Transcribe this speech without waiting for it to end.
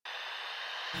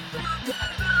All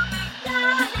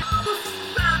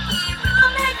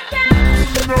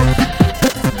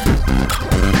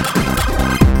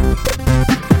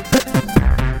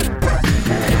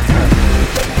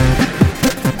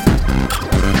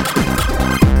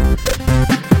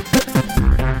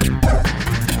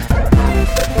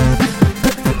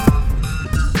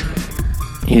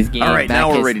right, now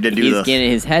we're ready to do this. He's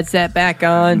getting his headset back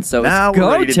on, so now it's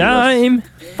go time.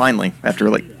 Finally, after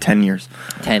like 10 years.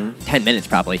 10 minutes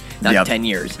probably, not 10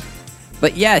 years.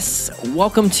 But yes,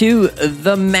 welcome to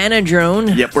the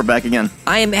Manadrone. Yep, we're back again.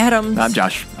 I am Adam. I'm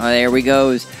Josh. There we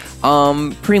goes.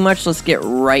 Pretty much, let's get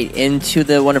right into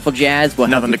the wonderful jazz.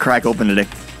 Nothing to crack open today.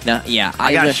 No, yeah.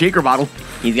 I got a shaker bottle.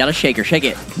 He's got a shaker. Shake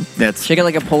it. Shake it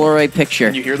like a Polaroid picture.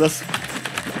 Can you hear this?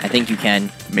 I think you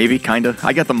can. Maybe, kind of.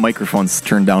 I got the microphones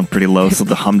turned down pretty low so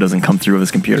the hum doesn't come through of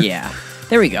his computer. Yeah,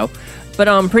 there we go.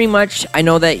 But pretty much, I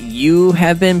know that you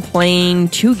have been playing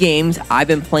 2 games. I've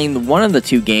been playing one of the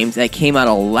 2 games that came out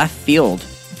of left field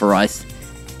for us.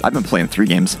 I've been playing 3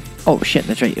 games. Oh, shit,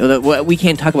 that's right. We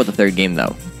can't talk about the 3rd game,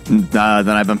 though. Then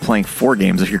I've been playing 4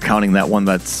 games if you're counting that one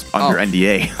that's under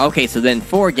NDA. Okay, so then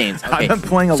 4 games. Okay. I've been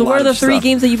playing a lot of stuff. So what are the 3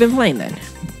 games that you've been playing, then?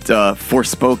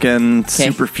 Forspoken,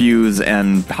 Superfuse,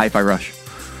 and Hi-Fi Rush.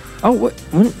 Oh,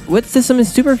 what system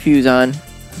is Superfuse on?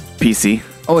 PC.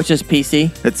 Oh, it's just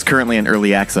PC? It's currently in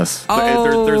early access.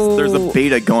 Oh. There's a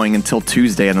beta going until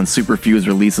Tuesday, and then Superfuse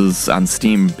releases on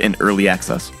Steam in early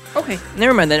access. Okay,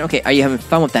 never mind then. Okay, are you having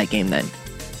fun with that game then?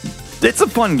 It's a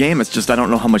fun game. It's just I don't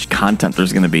know how much content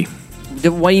there's going to be.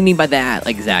 What do you mean by that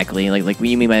exactly? Like what do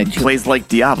you mean by it plays like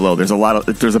Diablo.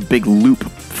 There's a big loop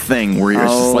thing where you're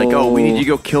just like, oh, we need you to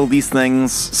go kill these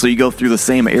things, so you go through the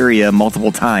same area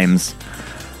multiple times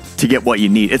to get what you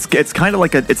need. It's kind of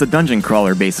like it's a dungeon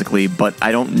crawler basically, but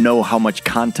I don't know how much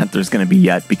content there's going to be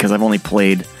yet because I've only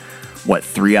played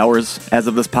 3 hours as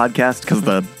of this podcast because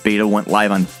the beta went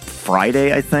live on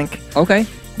Friday, I think. Okay.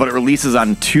 But it releases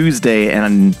on Tuesday,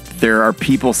 and there are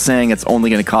people saying it's only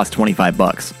going to cost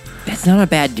 $25. That's not a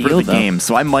bad deal, for the game,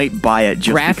 so I might buy it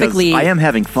just because I am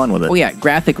having fun with it. Oh yeah,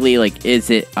 graphically, like,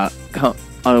 is it an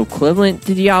equivalent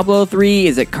to Diablo 3?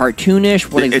 Is it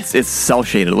cartoonish? It's cell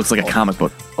shaded. It looks like a comic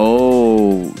book.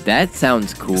 Oh, that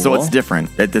sounds cool. So it's different.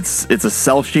 It's a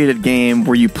cell shaded game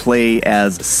where you play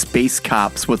as space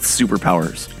cops with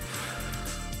superpowers.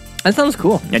 That sounds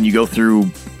cool. And you go through.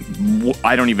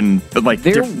 I don't even like.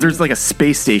 There's like a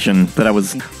space station that I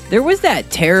was. There was that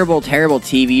terrible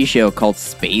TV show called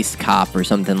Space Cop or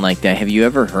something like that. Have you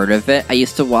ever heard of it? I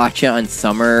used to watch it on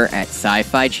summer at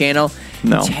Sci-Fi Channel.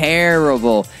 No.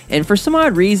 Terrible. And for some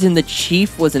odd reason, the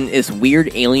chief was this weird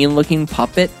alien-looking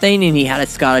puppet thing, and he had a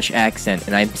Scottish accent.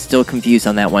 And I'm still confused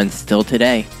on that one still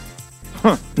today.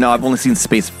 Huh. No, I've only seen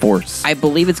Space Force. I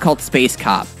believe it's called Space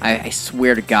Cop. I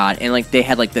swear to God. And like they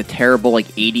had like the terrible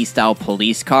 80s style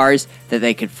police cars that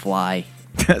they could fly.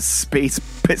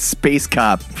 Space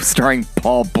Cop starring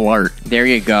Paul Blart. There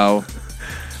you go.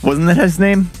 Wasn't that his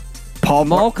name? Paul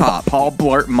Mall Cop. Paul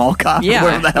Blart Mall Cop. Yeah.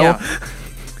 Whatever the hell.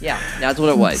 Yeah, that's what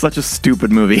it was. Such a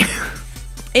stupid movie.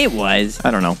 It was.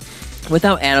 I don't know.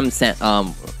 Without Adam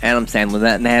Sandler,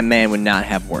 that man would not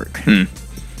have work.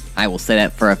 I will say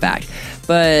that for a fact.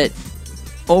 But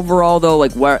overall, though,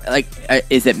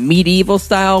 is it medieval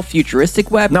style, futuristic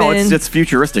weapon? No, it's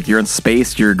futuristic. You're in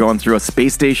space. You're going through a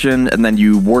space station, and then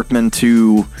you warp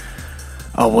into.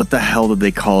 Oh, what the hell did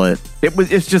they call it?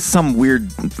 It's just some weird,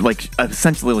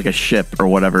 essentially like a ship or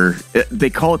whatever. They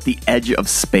call it the edge of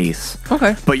space.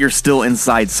 Okay. But you're still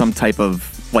inside some type of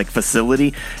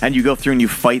facility, and you go through and you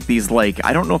fight these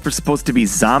I don't know if they're supposed to be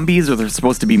zombies or they're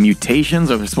supposed to be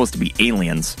mutations or they're supposed to be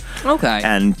aliens. Okay.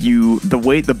 And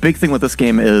the big thing with this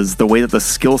game is the way that the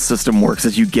skill system works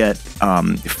is you get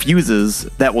fuses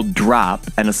that will drop,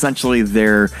 and essentially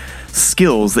they're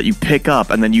skills that you pick up,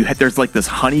 and then there's this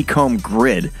honeycomb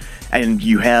grid, and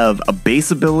you have a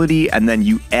base ability, and then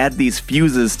you add these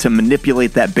fuses to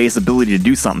manipulate that base ability to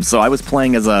do something. So I was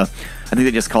playing as I think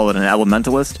they just call it an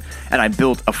elementalist, and I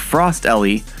built a Frost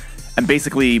Ellie and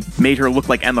basically made her look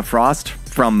like Emma Frost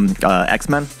from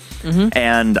X-Men. Mm-hmm.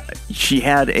 And she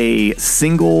had a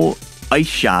single ice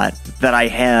shot that I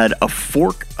had a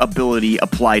fork ability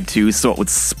applied to so it would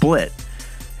split.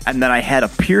 And then I had a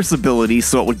pierce ability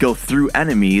so it would go through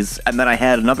enemies, and then I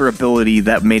had another ability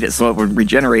that made it so it would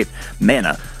regenerate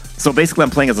mana. So basically I'm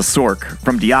playing as a Sork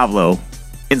from Diablo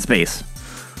in space.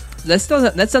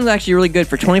 that sounds actually really good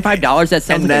for $25. That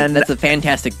sounds that's a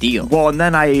fantastic deal. Well, and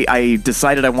then I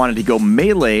decided I wanted to go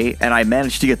melee, and I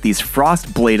managed to get these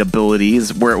Frostblade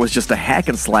abilities where it was just a hack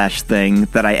and slash thing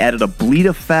that I added a bleed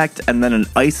effect and then an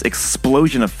ice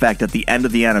explosion effect at the end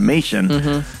of the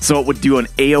animation. So it would do an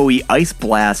AoE ice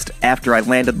blast after I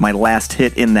landed my last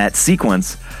hit in that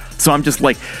sequence. So I'm just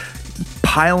like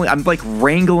I'm like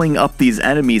wrangling up these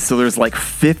enemies, so there's like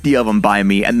 50 of them by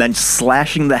me, and then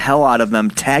slashing the hell out of them,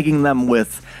 tagging them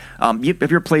with have you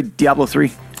ever played Diablo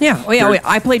 3? Yeah. Oh, yeah. Wait,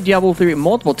 I played Diablo 3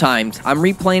 multiple times. I'm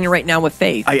replaying it right now with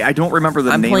Faith. I don't remember the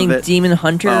name of it. I'm playing Demon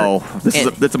Hunter. Oh,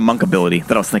 that's a monk ability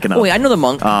that I was thinking of. Oh, wait, I know the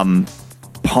monk.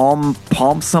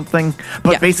 Palm something,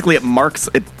 but basically it marks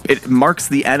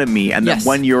the enemy, and then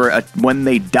when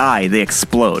they die, they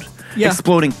explode. Yeah.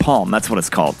 Exploding palm, that's what it's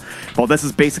called. Well, this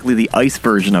is basically the ice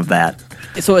version of that.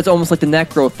 So it's almost like the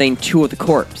Necro thing, too, with the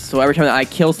corpse. So every time I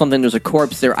kill something, there's a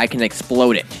corpse there, I can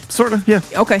explode it. Sort of, yeah.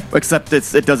 Okay. Except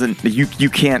it doesn't, you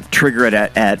can't trigger it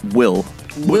at will.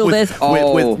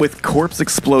 With corpse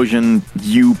explosion,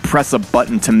 you press a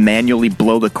button to manually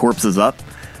blow the corpses up,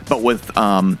 but with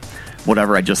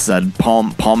whatever I just said,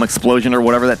 palm explosion or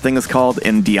whatever that thing is called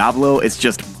in Diablo, it's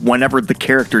just whenever the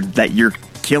character that you're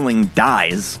killing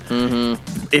dies,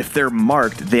 if they're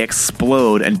marked, they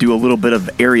explode and do a little bit of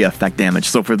area effect damage.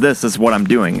 So for this is what I'm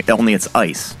doing, only it's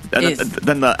ice. And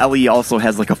then the LE also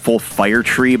has like a full fire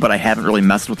tree, but I haven't really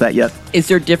messed with that yet. Is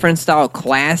there different style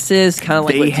classes, kind of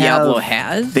like what Diablo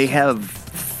has? They have,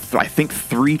 I think,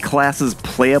 3 classes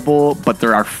playable, but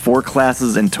there are 4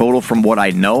 classes in total from what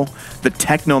I know. The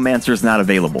Technomancer is not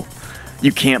available.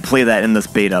 You can't play that in this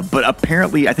beta, but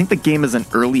apparently I think the game is in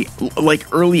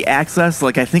early access.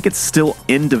 Like, I think it's still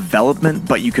in development,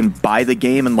 but you can buy the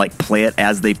game and like play it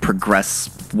as they progress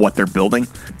what they're building.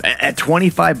 At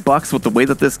 $25 with the way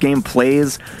that this game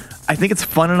plays, I think it's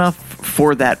fun enough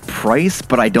for that price,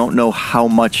 but I don't know how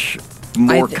much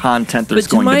more content there's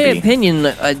going to be. But in my opinion,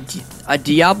 a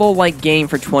Diablo-like game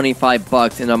for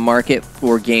 $25 in a market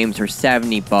where games are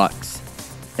 $70,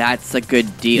 that's a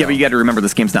good deal. Yeah, but you got to remember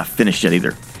this game's not finished yet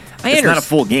either. It's not a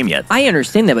full game yet. I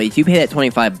understand that, but if you pay that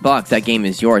 $25, that game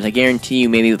is yours. I guarantee you,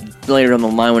 maybe later down the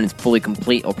line when it's fully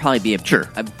complete, it'll probably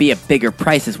be a bigger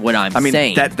price. Is what I'm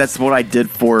saying. That's what I did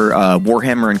for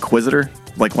Warhammer Inquisitor.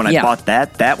 Like when I bought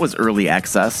that was early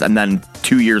access, and then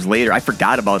 2 years later, I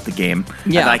forgot about the game.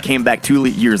 Yeah, and I came back 2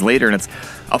 years later, and it's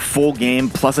a full game.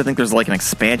 Plus, I think there's like an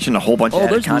expansion, a whole bunch of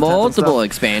added content. Oh, there's multiple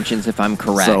expansions, if I'm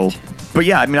correct. But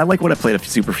yeah, I mean, I like what I played of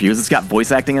Superfuse. It's got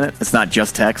voice acting in it. It's not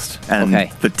just text. And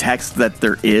the text that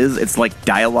there is, it's like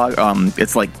dialogue.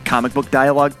 It's like comic book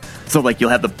dialogue. So like you'll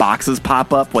have the boxes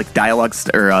pop up like dialogue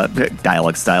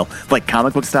style, like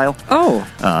comic book style. Oh,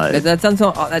 that sounds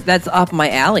that's up my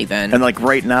alley then. And like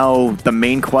right now, the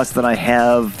main quest that I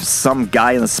have, some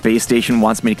guy in the space station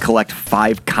wants me to collect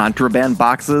 5 contraband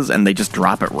boxes, and they just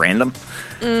drop at random.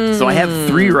 So I have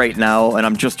 3 right now, and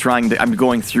I'm just I'm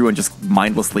going through and just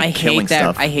mindlessly killing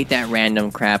stuff. I hate that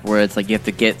random crap where it's like you have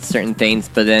to get certain things,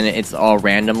 but then it's all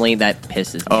randomly. That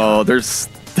pisses me off.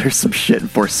 There's some shit in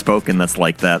Forspoken that's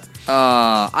like that.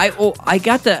 I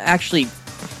got to actually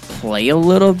play a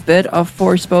little bit of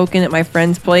Forspoken at my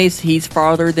friend's place. He's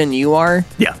farther than you are.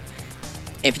 Yeah.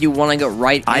 If you want to go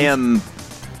right,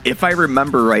 if I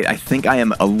remember right, I think I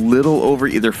am a little over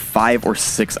either 5 or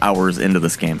 6 hours into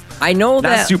this game. I know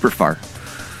not super far.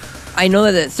 I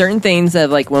know that certain things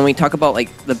that, like, when we talk about,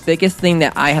 like, the biggest thing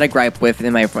that I had a gripe with,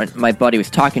 and my buddy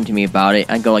was talking to me about it,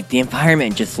 I go, like, the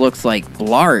environment just looks like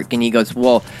Blark. And he goes,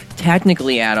 well,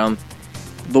 technically, Adam,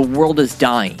 the world is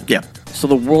dying. Yeah. So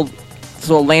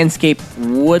a landscape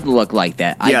would look like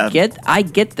that. Yeah. I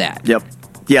get that. Yep.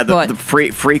 Yeah, the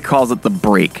Frey calls it the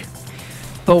break.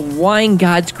 But why in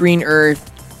God's green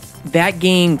earth, that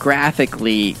game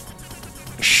graphically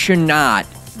should not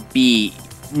be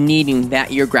needing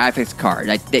your graphics card.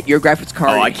 That your graphics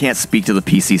card. Oh, I can't speak to the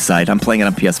PC side. I'm playing it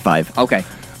on PS5. Okay.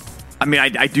 I mean,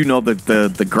 I do know that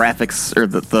the graphics or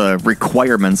the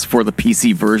requirements for the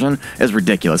PC version is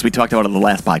ridiculous. We talked about it in the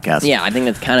last podcast. Yeah, I think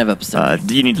that's kind of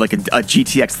absurd. You need like a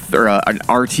GTX or an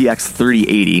RTX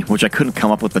 3080, which I couldn't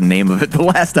come up with the name of it the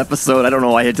last episode. I don't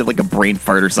know. I had like a brain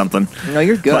fart or something. No,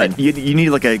 you're good. But you need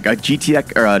like a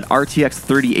GTX or an RTX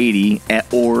 3080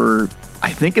 or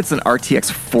I think it's an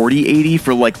RTX 4080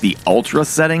 for like the ultra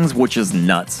settings, which is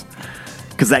nuts.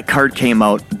 Because that card came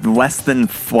out less than,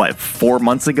 4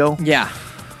 months ago? Yeah.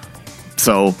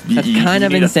 So that's kind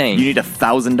of insane. You need a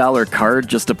 $1,000 card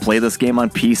just to play this game on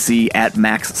PC at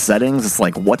max settings? It's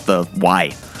like,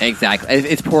 why? Exactly.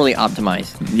 It's poorly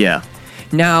optimized. Yeah.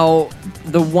 Now,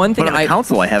 the one thing but on the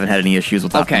console, I haven't had any issues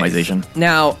with optimization.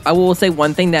 Now, I will say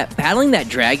one thing, that battling that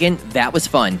dragon, that was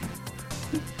fun.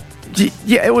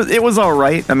 Yeah, it was all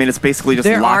right. I mean, it's basically just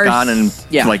lock on and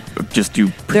just do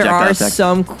projectile There are attack.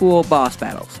 some cool boss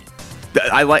battles.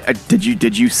 I like.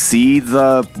 Did you see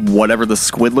the whatever the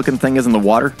squid looking thing is in the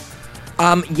water?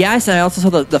 Yes, and I also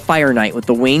saw the Fire Knight with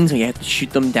the wings where you have to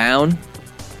shoot them down.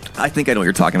 I think I know what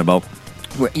you're talking about.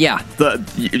 Yeah.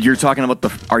 You're talking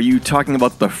about Are you talking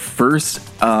about the first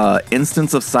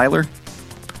instance of Sylar?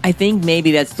 I think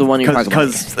maybe that's the one you're talking about.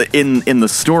 Because in the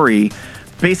story,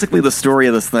 basically the story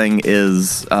of this thing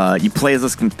is you play as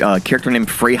this character named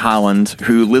Frey Holland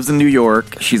who lives in New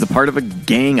York. She's a part of a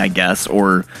gang, I guess,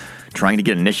 or trying to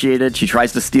get initiated. She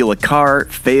tries to steal a car,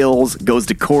 fails, goes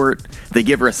to court. They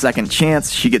give her a second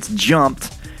chance. She gets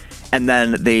jumped. And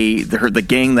then the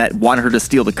gang that wanted her to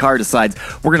steal the car decides,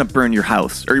 we're going to burn your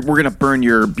house, or we're going to burn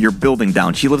your building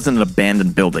down. She lives in an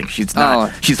abandoned building. She's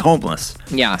homeless.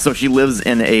 Yeah. So she lives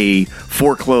in a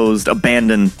foreclosed,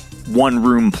 abandoned,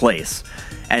 one-room place.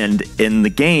 And in the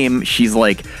game, she's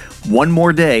like, one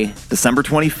more day, December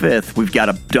 25th, we've got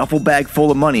a duffel bag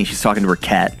full of money. She's talking to her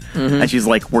cat. Mm-hmm. And she's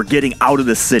like, we're getting out of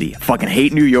this city. I fucking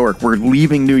hate New York. We're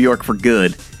leaving New York for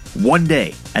good. One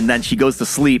day. And then she goes to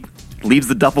sleep, leaves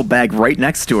the duffel bag right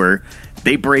next to her.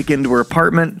 They break into her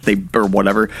apartment, they burn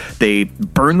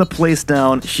the place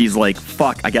down. She's like,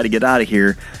 fuck, I gotta get out of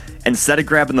here. Instead of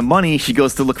grabbing the money, she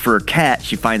goes to look for her cat.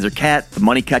 She finds her cat, the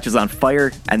money catches on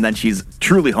fire, and then she's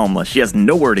truly homeless. She has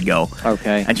nowhere to go.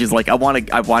 Okay. And she's like, I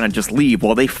wanna just leave.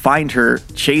 Well, they find her,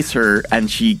 chase her,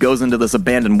 and she goes into this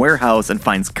abandoned warehouse and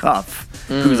finds Cuff,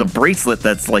 who's a bracelet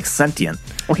that's like sentient.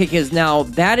 Okay, because now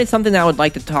that is something that I would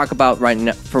like to talk about right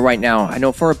now. I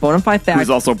know for a bona fide fact. Who's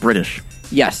also British.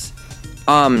 Yes.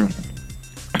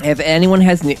 If anyone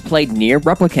has played Nier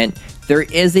Replicant, there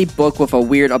is a book with a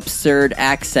weird, absurd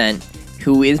accent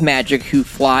who is magic, who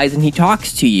flies, and he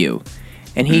talks to you.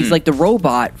 And he's like the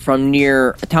robot from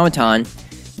Nier Automaton,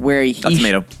 where he... A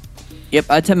tomato. Yep,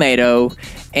 a tomato.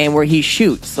 And where he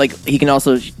shoots. Like, he can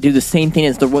also do the same thing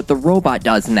as what the robot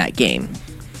does in that game.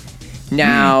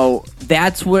 Now,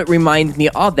 that's what reminds me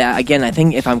of that. Again, I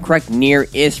think, if I'm correct, Nier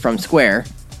is from Square.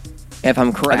 If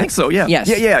I'm correct. I think so, yeah. Yes.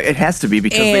 Yeah, it has to be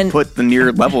because they put the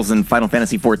Nier levels in Final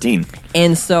Fantasy XIV.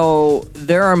 And so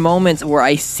there are moments where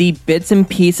I see bits and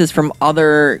pieces from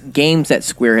other games that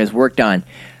Square has worked on.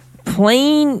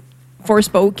 Playing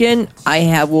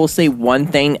Forspoken, will say one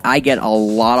thing. I get a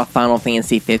lot of Final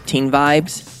Fantasy 15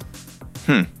 vibes.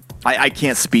 I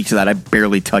can't speak to that. I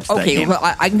barely touched that game. Okay, well,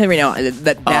 I can tell you right now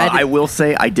that I will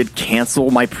say I did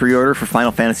cancel my pre-order for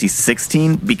Final Fantasy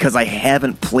 16 because I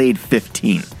haven't played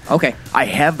 15. Okay. I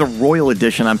have the Royal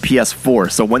Edition on PS4,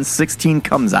 so when 16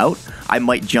 comes out, I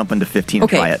might jump into 15 and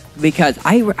try it. Because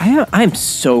I'm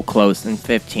so close in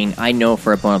 15. I know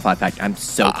for a bona fide fact I'm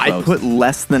so close. I put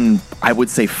less than, I would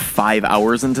say, 5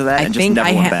 hours into that and just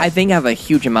never went back. I think I have a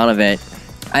huge amount of it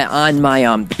on my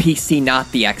PC,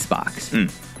 not the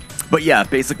Xbox. But yeah,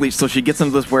 basically, so she gets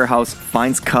into this warehouse,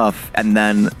 finds Cuff, and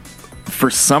then for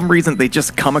some reason they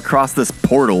just come across this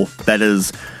portal that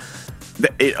is...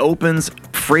 It opens,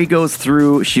 Frey goes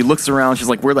through, she looks around, she's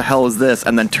like, where the hell is this?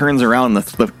 And then turns around, and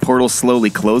the portal's slowly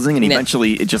closing, and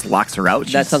eventually it just locks her out.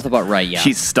 That sounds about right, yeah.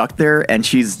 She's stuck there, and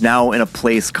she's now in a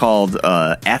place called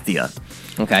Athia.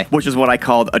 Okay. Which is what I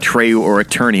called Atreyu or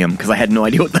Eternium, because I had no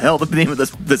idea what the hell the name of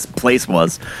this place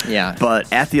was. Yeah. But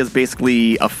Athia is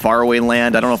basically a faraway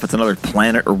land. I don't know if it's another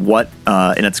planet or what,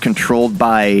 and it's controlled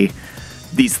by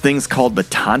these things called the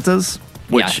Tantas,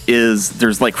 which is,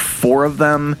 there's like 4 of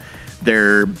them.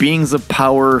 They're beings of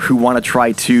power who want to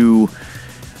try to...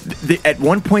 At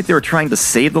one point, they were trying to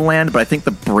save the land, but I think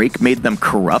the break made them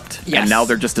corrupt, and now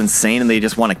they're just insane, and they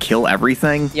just want to kill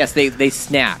everything. Yes, they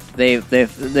snapped.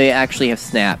 They actually have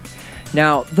snapped.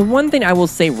 Now, the one thing I will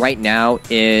say right now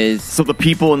is... So the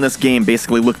people in this game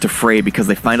basically look to Frey because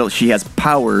they find out she has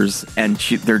powers, and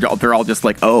they're all just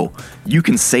like, oh, you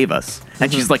can save us.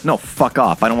 And she's like, no, fuck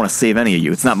off. I don't want to save any of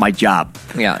you. It's not my job.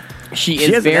 Yeah. She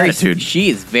has an attitude. She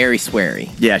is very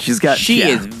sweary. Yeah, she's got... She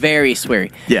is very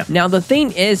sweary. Yeah. Now, the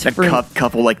thing is... And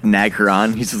Cuff will, like, nag her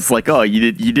on. He's just like, oh,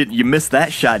 you missed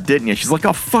that shot, didn't you? She's like,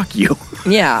 oh, fuck you.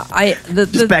 Yeah,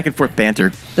 just back and forth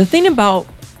banter. The thing about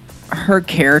her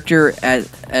character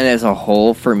as a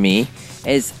whole for me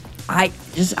is I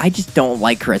just don't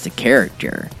like her as a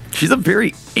character. She's a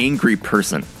very angry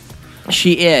person.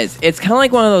 She is. It's kind of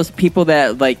like one of those people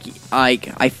that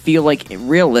I feel like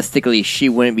realistically she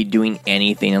wouldn't be doing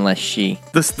anything unless she...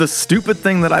 The stupid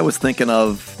thing that I was thinking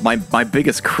of, my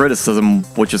biggest criticism,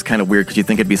 which is kind of weird because you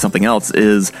think it'd be something else,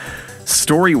 is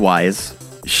story-wise,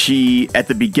 she, at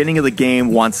the beginning of the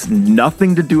game, wants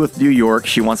nothing to do with New York.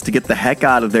 She wants to get the heck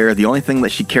out of there. The only thing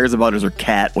that she cares about is her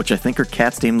cat, which I think her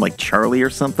cat's named like Charlie or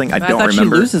something. I don't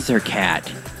remember. She loses her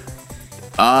cat.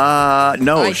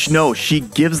 No. She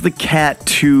gives the cat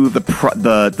to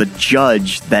the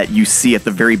judge that you see at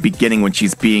the very beginning when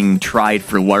she's being tried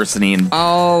for larceny. And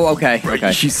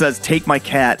okay. She says, "Take my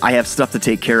cat. I have stuff to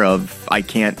take care of. I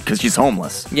can't," because she's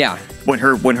homeless. Yeah. When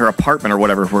her apartment or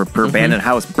whatever, her abandoned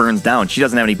house burns down, she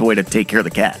doesn't have any boy to take care of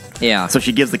the cat. Yeah. So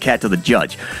she gives the cat to the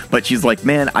judge, but she's like,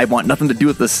 "Man, I want nothing to do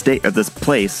with this state or this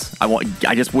place.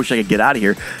 I just wish I could get out of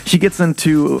here." She gets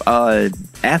into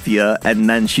Athia, and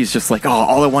then she's just like, "Oh,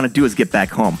 all I want to do is get back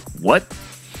home." What?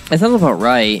 That sounds about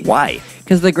right. Why?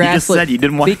 Because the grass. You just said you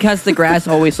didn't want. Because the grass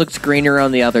always looks greener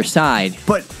on the other side.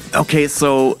 But okay,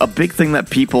 so a big thing that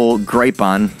people gripe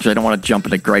on, which I don't want to jump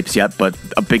into gripes yet, but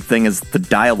a big thing is the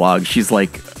dialogue. She's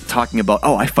like talking about,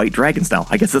 "Oh, I fight dragons now.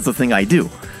 I guess that's the thing I do."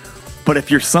 But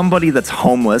if you're somebody that's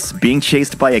homeless, being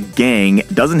chased by a gang,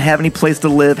 doesn't have any place to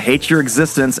live, hates your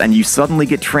existence, and you suddenly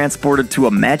get transported to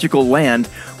a magical land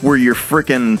where you're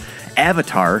frickin'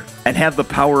 Avatar and have the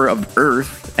power of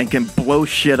Earth and can blow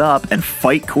shit up and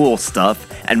fight cool stuff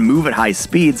and move at high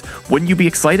speeds, wouldn't you be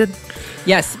excited?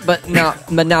 Yes, but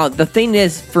now the thing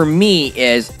is, for me,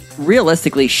 is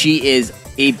realistically, she's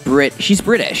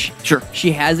British. Sure.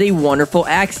 She has a wonderful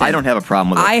accent. I don't have a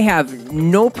problem with it. I have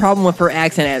no problem with her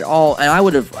accent at all, and I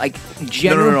would have,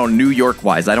 No, New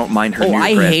York-wise. I don't mind her New York.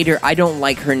 I hate her. I don't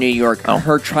like her New York,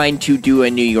 her trying to do a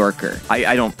New Yorker.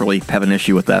 I don't really have an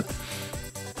issue with that.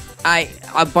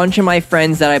 A bunch of my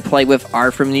friends that I play with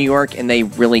are from New York, and they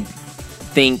really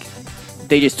think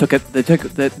they just took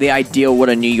the idea of what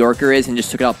a New Yorker is and just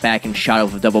took it out back and shot it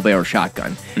with a double-barrel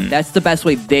shotgun. That's the best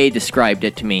way they described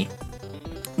it to me.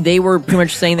 They were pretty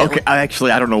much saying that. Okay, I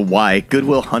don't know why. Good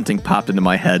Will Hunting popped into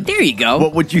my head. There you go.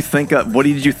 What did you think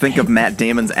of Matt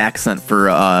Damon's accent for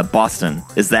Boston?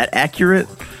 Is that accurate?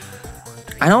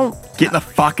 I don't... Get in the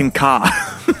fucking car.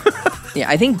 Yeah,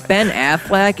 I think Ben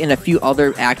Affleck and a few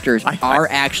other actors are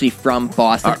actually from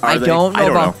Boston. I don't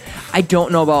know. I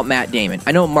don't know about Matt Damon.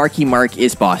 I know Marky Mark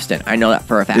is Boston. I know that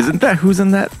for a fact. Isn't that who's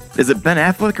in that? Is it Ben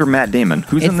Affleck or Matt Damon?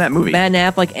 Who's in that movie? Ben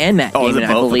Affleck and Matt Damon,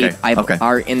 I believe,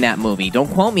 are in that movie. Don't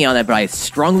quote me on that, but I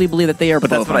strongly believe that they are both.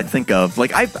 But that's what I think of.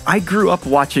 Like, I grew up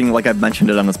watching, like I've mentioned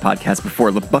it on this podcast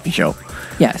before, the Buffy show.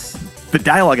 Yes. The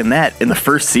dialogue in that, in the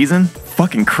first season,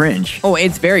 fucking cringe. Oh,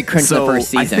 it's very cringe in the first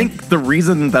season. I think the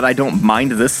reason that I don't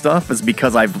mind this stuff is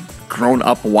because I've grown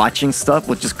up watching stuff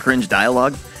with just cringe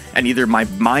dialogue, and either my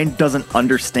mind doesn't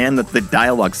understand that the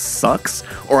dialogue sucks,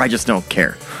 or I just don't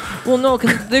care. Well, no,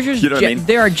 because there's just You know what I mean?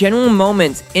 there are genuine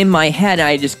moments in my head, and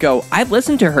I just go, I've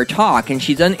listened to her talk, and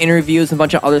she's done interviews and a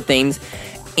bunch of other things,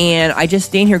 and I just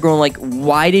stand here going, like,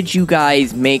 why did you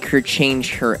guys make her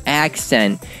change her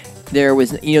accent? There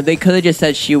was, they could have just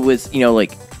said she was,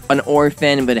 like an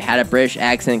orphan, but had a British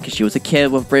accent because she was a kid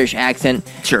with a British accent.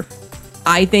 Sure.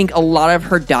 I think a lot of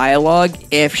her dialogue,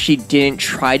 if she didn't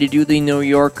try to do the New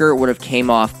Yorker, would have came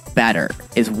off better,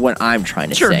 is what I'm trying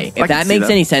to say. If that makes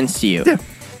any sense to you. Yeah.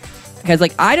 Because,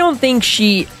 I don't think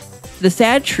the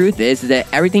sad truth is that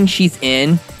everything she's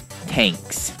in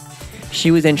tanks. She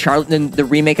was in the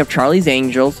remake of Charlie's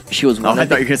Angels. She was one I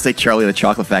thought you were going to say Charlie the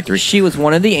Chocolate Factory. She was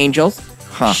one of the angels.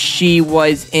 Huh. She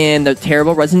was in the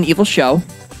terrible Resident Evil show.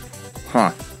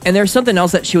 Huh. And there's something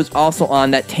else that she was also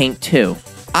on that tank too.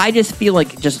 I just feel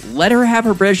like just let her have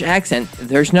her British accent.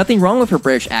 There's nothing wrong with her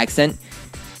British accent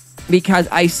because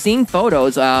I've seen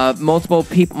photos. Multiple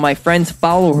people, my friends,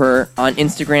 follow her on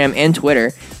Instagram and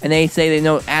Twitter, and they say they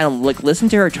know Adam. Listen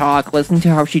to her talk. Listen to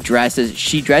how she dresses.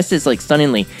 She dresses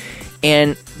stunningly.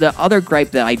 And the other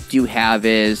gripe that I do have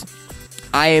is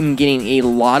I am getting a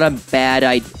lot of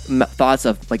bad thoughts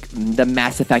of the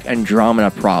Mass Effect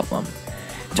Andromeda problem.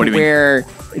 What do you mean? Where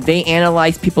they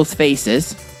analyze people's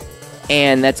faces,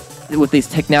 and that's with this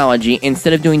technology.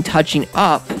 Instead of doing touching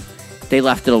up, they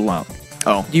left it alone.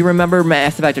 Oh. Do you remember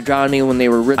Mass Effect Andromeda when they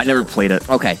were... I never played it.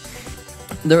 Okay.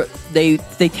 They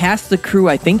tasked the crew,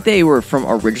 I think they were from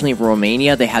originally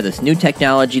Romania. They had this new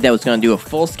technology that was going to do a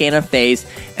full scan of face,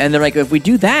 and they're like, if we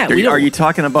do that... Are you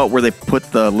talking about where they put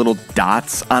the little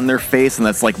dots on their face, and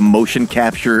that's motion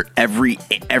capture every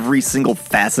single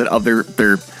facet of their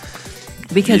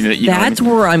Because you know that's what I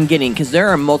mean? where I'm getting, because there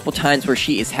are multiple times where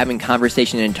she is having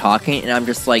conversation and talking, and I'm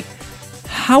just like,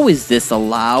 how is this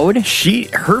allowed?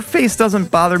 Her face doesn't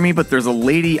bother me, but there's a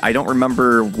lady, I don't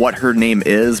remember what her name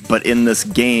is, but in this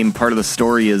game, part of the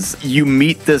story is you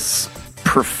meet this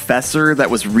professor that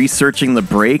was researching the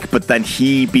break, but then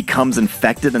he becomes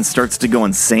infected and starts to go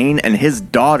insane, and his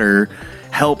daughter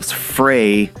helps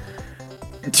Frey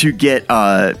to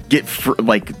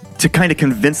to kind of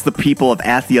convince the people of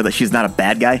Athia that she's not a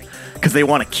bad guy because they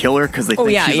want to kill her because they think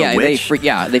she's a witch.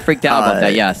 They freaked out about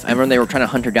that. Yes, I remember they were trying to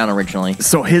hunt her down originally.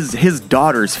 So his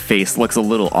daughter's face looks a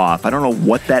little off. I don't know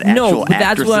what that actual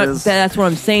actress is. That's what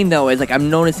I'm saying though. Is like I'm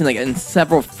noticing like in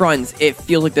several fronts, it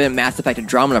feels like the Mass Effect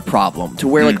Andromeda problem to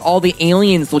where like all the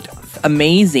aliens looked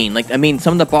amazing. Like I mean,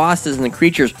 some of the bosses and the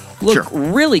creatures look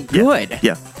really good.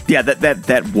 Yeah,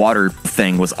 that water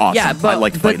thing was awesome. Yeah, I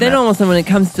liked fighting but then that. almost when it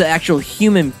comes to actual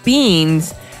human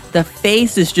beings, the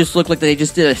faces just look like they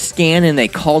just did a scan and they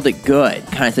called it good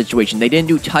kind of situation. They didn't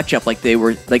do touch up like they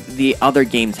were like the other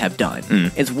games have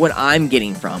done. Is what I'm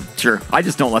getting from. Sure, I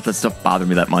just don't let that stuff bother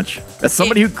me that much. As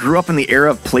somebody who grew up in the era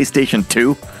of PlayStation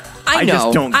 2, I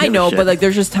just don't give a shit. But like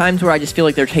there's just times where I just feel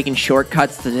like they're taking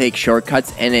shortcuts to take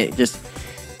shortcuts, and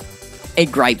it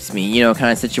gripes me,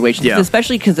 kind of situation. Yeah.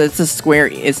 Especially because this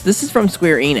is from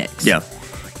Square Enix. Yeah.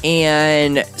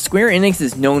 And Square Enix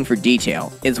is known for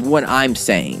detail, is what I'm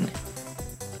saying.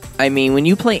 I mean, when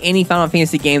you play any Final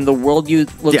Fantasy game, the world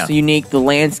looks unique, the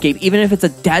landscape, even if it's a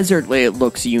desert, it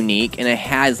looks unique, and it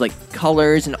has like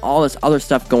colors and all this other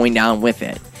stuff going down with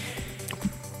it.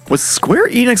 Was Square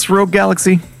Enix Rogue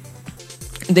Galaxy?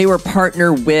 They were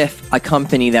partnered with a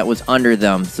company that was under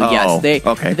them. So yes,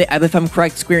 if I'm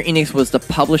correct, Square Enix was the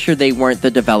publisher. They weren't the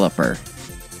developer.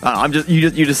 You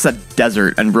just said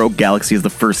desert, and Rogue Galaxy is the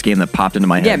first game that popped into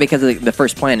my head. Yeah, because of the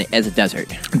first planet is a desert.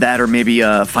 That or maybe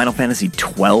Final Fantasy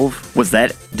 12 was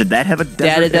that? Did that have a desert? They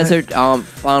had a desert.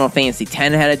 Final Fantasy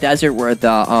 10 had a desert where the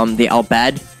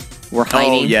Albed were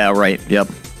hiding. Oh yeah, right. Yep.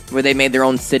 Where they made their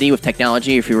own city with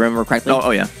technology, if you remember correctly.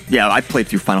 Oh yeah. Yeah, I played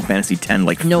through Final Fantasy 10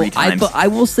 like 3 times. I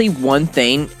will say one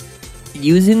thing.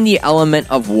 Using the element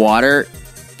of water...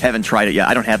 Haven't tried it yet.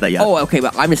 I don't have that yet. Oh, okay,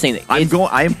 but I'm just saying that...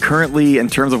 I am currently, in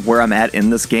terms of where I'm at in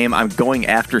this game, I'm going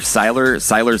after Sylar.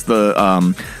 Sylar's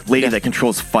the lady that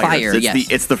controls fire.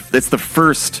 It's the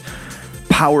first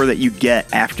power that you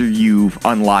get after you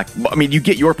unlock... I mean, you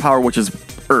get your power, which is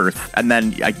Earth, and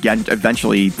then again,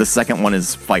 eventually the second one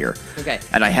is fire. Okay.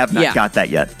 And I have not got that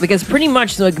yet. Because pretty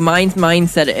much like my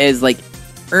mindset is like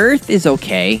Earth is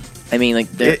okay. I mean, like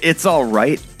it's all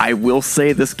right. I will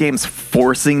say this game's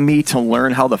forcing me to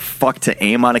learn how the fuck to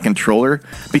aim on a controller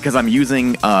because I'm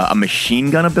using a machine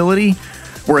gun ability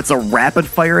where it's a rapid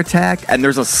fire attack and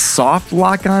there's a soft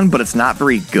lock on, but it's not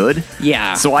very good.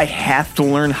 Yeah. So I have to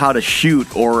learn how to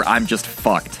shoot or I'm just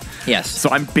fucked. Yes. So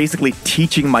I'm basically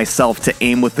teaching myself to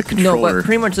aim with the controller. No, but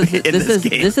pretty much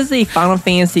this is a Final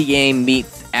Fantasy game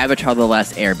meets Avatar: The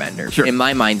Last Airbender in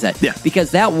my mindset. Yeah.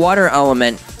 Because that water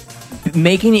element,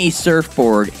 making a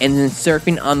surfboard and then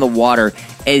surfing on the water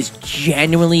is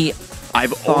genuinely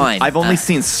fun. I've only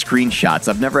seen screenshots.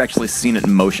 I've never actually seen it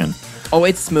in motion. Oh,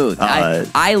 it's smooth.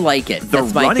 I like it. The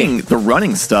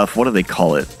running stuff, what do they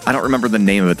call it? I don't remember the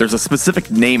name of it. There's a specific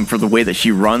name for the way that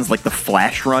she runs, like the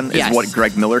flash run is what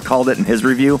Greg Miller called it in his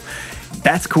review.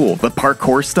 That's cool. The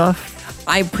parkour stuff.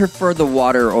 I prefer the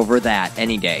water over that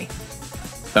any day.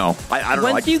 No, I don't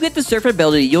know. Once you get the surf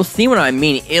ability, you'll see what I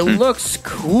mean. It looks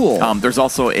cool. There's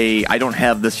also I don't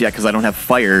have this yet because I don't have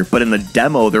fire, but in the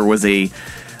demo there was a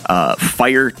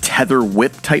fire tether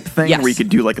whip type thing where you could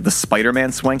do like the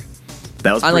Spider-Man swing.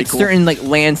 That was pretty cool. Certain like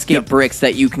landscape bricks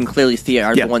that you can clearly see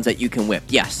are the ones that you can whip.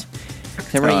 Yes.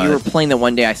 I remember you were playing the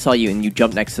one day I saw you and you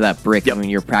jumped next to that brick when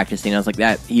you were practicing. I was like,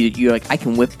 you're like, I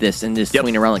can whip this and just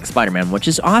swing around like Spider-Man, which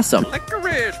is awesome.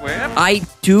 I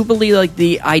do believe like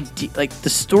the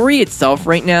story itself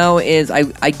right now is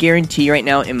I guarantee right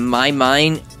now in my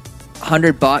mind,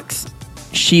 $100,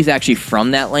 she's actually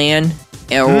from that land,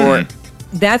 or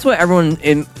that's what everyone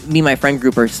in me and my friend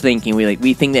group are thinking.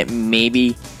 We think that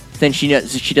maybe. Then she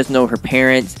doesn't know her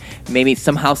parents. Maybe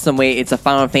somehow, some way, it's a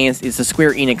Final Fantasy. It's a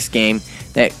Square Enix game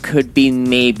that could be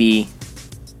maybe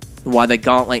why the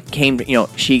Gauntlet came.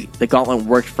 The Gauntlet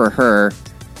worked for her.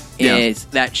 Is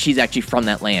that she's actually from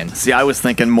that land? See, I was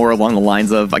thinking more along the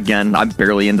lines of, again, I'm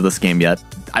barely into this game yet.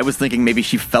 I was thinking maybe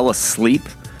she fell asleep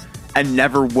and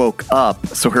never woke up,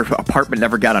 so her apartment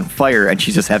never got on fire, and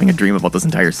she's just having a dream about this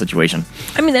entire situation.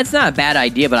 I mean, that's not a bad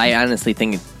idea, but I honestly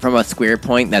think from a Square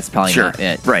point, that's probably not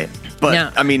it. Right. But,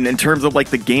 now, I mean, in terms of, like,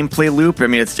 the gameplay loop, I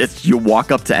mean, it's you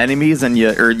walk up to enemies, and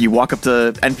you walk up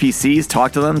to NPCs,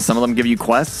 talk to them, some of them give you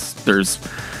quests. There's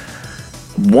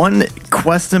one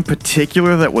quest in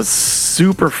particular that was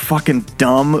super fucking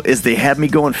dumb, is they had me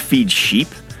go and feed sheep.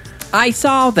 I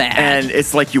saw that. And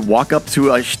it's like you walk up to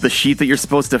the sheep that you're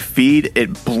supposed to feed,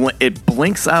 it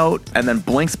blinks out and then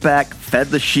blinks back, fed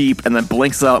the sheep, and then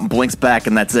blinks out and blinks back,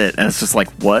 and that's it. And it's just like,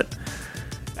 what?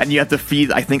 And you have to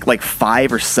feed, I think, like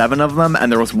 5 or 7 of them,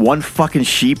 and there was one fucking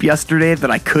sheep yesterday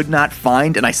that I could not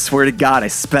find, and I swear to God, I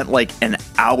spent like an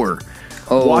hour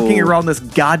walking around this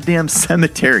goddamn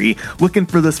cemetery looking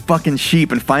for this fucking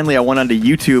sheep. And finally, I went onto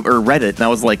YouTube or Reddit, and I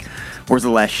was like, "Where's the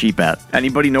last sheep at?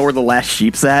 Anybody know where the last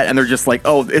sheep's at?" And they're just like,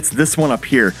 "Oh, it's this one up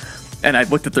here." And I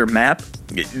looked at their map.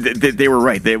 They were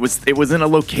right. It was in a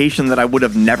location that I would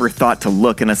have never thought to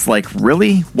look. And it's like,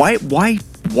 really? Why?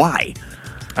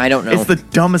 I don't know. It's the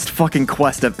dumbest fucking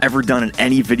quest I've ever done in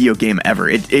any video game ever.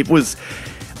 It was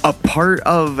a part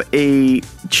of a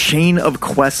chain of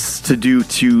quests to do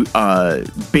to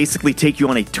basically take you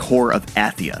on a tour of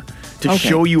Athia to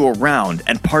show you around,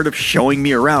 and part of showing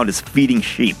me around is feeding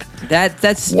sheep.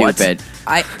 That's stupid.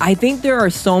 I think there are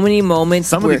so many moments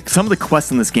some of the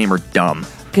quests in this game are dumb.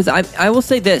 Because I will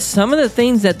say this, some of the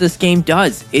things that this game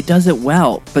does, it does it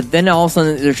well. But then all of a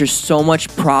sudden, there's just so much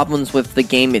problems with the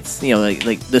game. It's,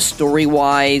 like the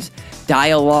story-wise,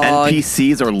 dialogue.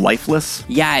 NPCs are lifeless.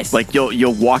 Yes. Like,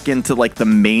 you'll walk into, like, the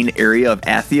main area of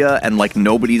Athia, and, like,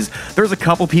 there's a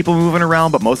couple people moving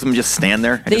around, but most of them just stand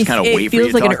there and just kind of wait for you to It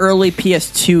feels like talk. an early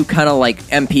PS2 kind of, like,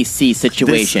 NPC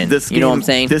situation. This you know what I'm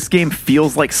saying? This game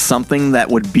feels like something that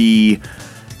would be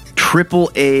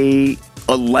AAA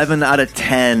 11 out of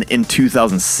 10 in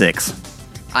 2006.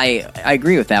 I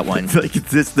agree with that one. Like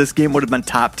this game would have been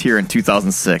top tier in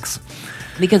 2006.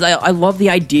 Because I love the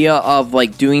idea of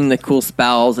like doing the cool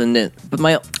spells but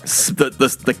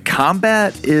the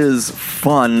combat is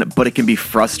fun, but it can be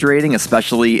frustrating,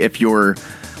 especially if you're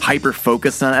hyper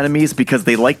focused on enemies, because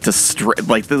they like to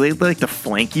they like to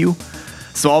flank you.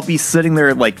 So I'll be sitting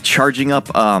there like charging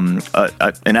up an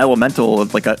elemental,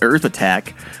 like an earth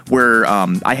attack, where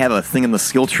I have a thing in the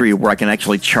skill tree where I can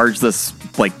actually charge this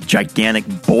like gigantic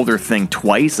boulder thing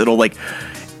twice. It'll like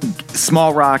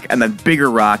small rock and then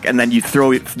bigger rock, and then you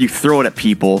throw it at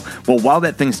people. Well, while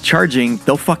that thing's charging,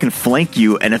 they'll fucking flank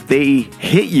you, and if they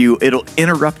hit you, it'll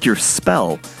interrupt your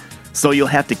spell. So you'll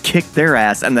have to kick their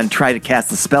ass and then try to cast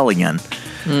the spell again.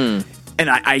 And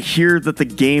I hear that the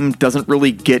game doesn't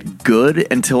really get good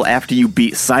until after you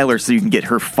beat Sylar, so you can get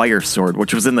her fire sword,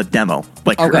 which was in the demo.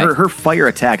 Like, her fire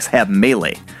attacks have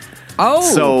melee. Oh.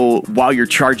 So while you're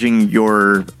charging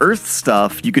your earth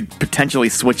stuff, you could potentially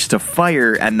switch to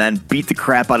fire and then beat the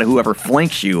crap out of whoever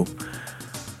flanks you.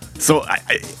 So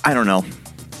I don't know.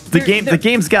 The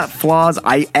game's got flaws.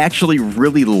 I actually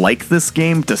really like this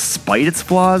game despite its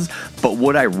flaws, but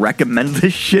would I recommend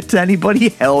this shit to anybody?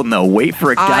 Hell no. Wait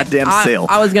for a goddamn sale.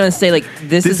 I was going to say, like,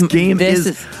 this game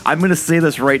is... I'm going to say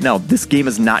this right now. This game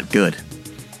is not good.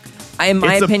 In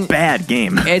my opinion, it's a bad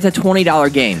game. It's a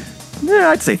 $20 game. Yeah,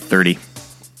 I'd say 30.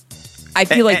 I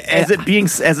feel like... As it being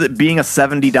a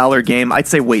 $70 game, I'd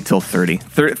say wait till 30.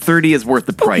 30 is worth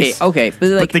the price. Okay.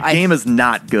 But the game is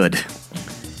not good.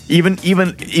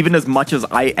 Even as much as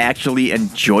I actually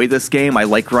enjoy this game, I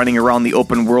like running around the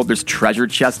open world. There's treasure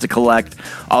chests to collect,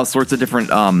 all sorts of different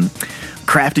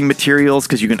crafting materials,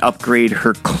 because you can upgrade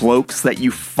her cloaks that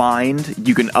you find.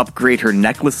 You can upgrade her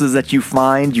necklaces that you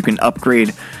find. You can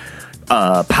upgrade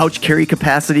pouch carry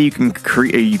capacity. You can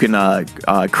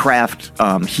craft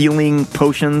healing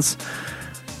potions.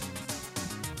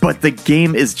 But the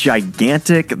game is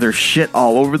gigantic. There's shit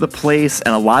all over the place,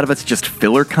 and a lot of it's just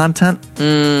filler content.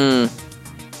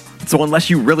 So unless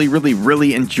you really, really,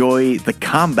 really enjoy the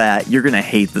combat, you're gonna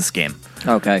hate this game.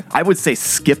 Okay. I would say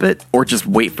skip it or just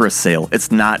wait for a sale.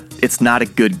 It's not a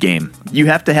good game. You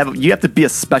have to be a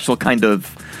special kind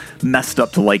of messed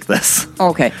up to like this.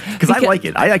 Okay. Because I like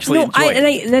it. I actually enjoy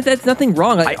it. And that's nothing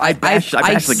wrong. I bash the game.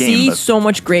 I see so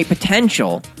much great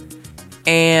potential.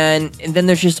 And then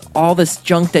there's just all this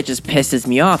junk that just pisses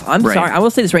me off. I'm sorry. I will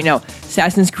say this right now.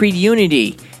 Assassin's Creed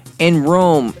Unity and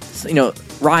Rome,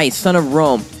 Rise, Son of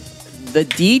Rome. The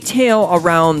detail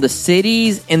around the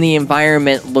cities and the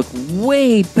environment look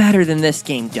way better than this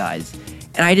game does.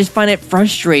 And I just find it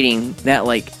frustrating that,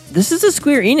 like, this is a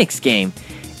Square Enix game.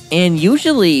 And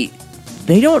usually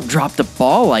they don't drop the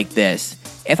ball like this.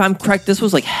 If I'm correct, this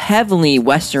was, like, heavily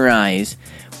westernized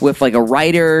with, like, a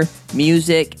writer,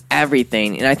 music,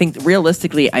 everything. And I think,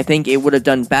 realistically, it would have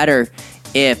done better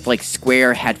if, like,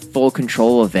 Square had full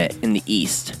control of it in the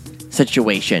East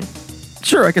situation.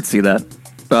 Sure, I could see that.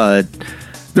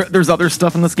 There's other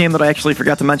stuff in this game that I actually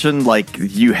forgot to mention. Like,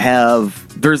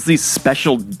 there's these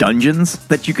special dungeons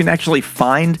that you can actually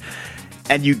find.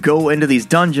 And you go into these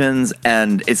dungeons,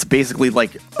 and it's basically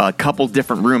like a couple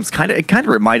different rooms. It kind of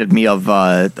reminded me of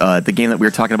the game that we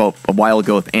were talking about a while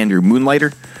ago with Andrew,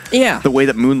 Moonlighter. Yeah. The way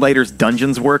that Moonlighter's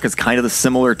dungeons work is kind of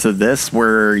similar to this,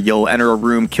 where you'll enter a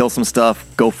room, kill some stuff,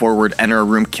 go forward, enter a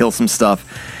room, kill some stuff.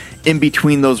 In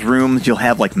between those rooms, you'll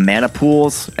have like mana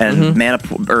pools and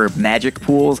magic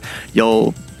pools.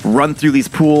 You'll run through these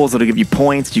pools. It'll give you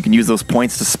points. You can use those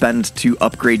points to spend to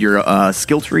upgrade your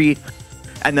skill tree.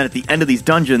 And then at the end of these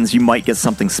dungeons, you might get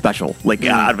something special, like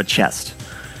out of a chest.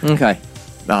 Okay.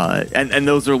 And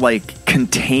those are like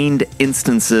contained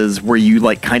instances where you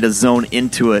like kind of zone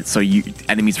into it, so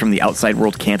enemies from the outside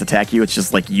world can't attack you. It's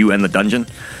just like you and the dungeon.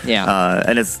 Yeah.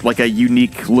 And it's like a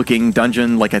unique looking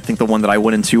dungeon. Like I think the one that I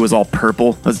went into was all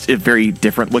purple. It's very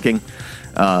different looking.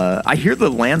 I hear the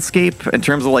landscape in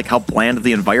terms of like how bland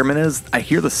the environment is. I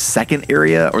hear the second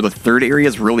area or the third area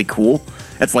is really cool.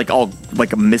 It's like all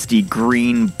like a misty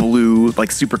green, blue,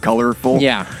 like super colorful.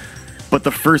 Yeah. But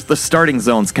the starting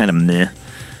zone's kind of meh.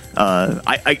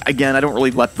 I don't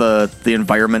really let the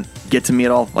environment get to me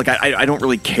at all. Like I don't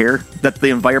really care that the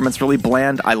environment's really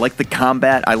bland. I like the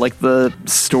combat. I like the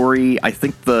story. I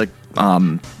think the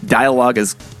dialogue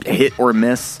is hit or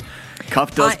miss.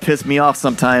 Cuff does piss me off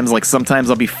sometimes. Like sometimes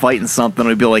I'll be fighting something and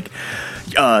I'll be like,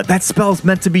 that spell's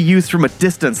meant to be used from a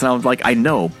distance. And I'm like, I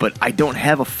know, but I don't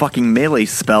have a fucking melee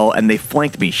spell and they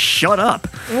flanked me. Shut up.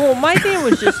 Well, my thing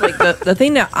was just like the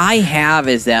thing that I have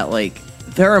is that like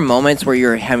there are moments where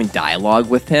you're having dialogue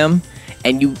with him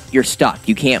and you're stuck.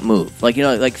 You can't move. Like, you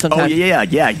know, like sometimes. Oh,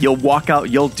 yeah. You'll walk out.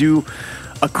 You'll do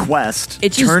a quest,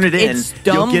 turn it in. It's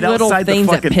dumb you'll get little outside things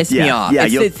the fucking, that piss me off. Yeah,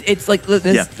 it's like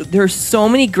there's so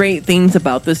many great things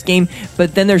about this game,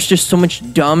 but then there's just so much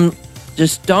dumb,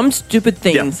 stupid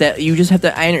things that you just have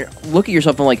to look at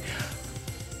yourself and like,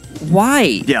 why?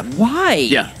 Yeah. Why?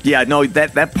 Yeah. No,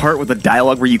 that part with the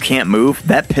dialogue where you can't move,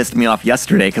 that pissed me off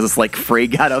yesterday because it's like Frey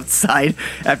got outside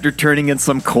after turning in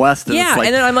some quest. And it's like,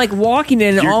 and then I'm like walking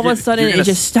in, and all of a sudden it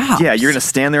just stops. Yeah, you're gonna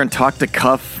stand there and talk to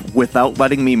Cuff without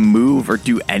letting me move or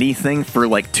do anything for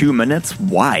like 2 minutes.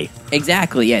 Why?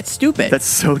 Exactly. Yeah, it's stupid. That's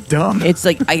so dumb. It's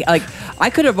like I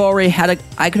could have already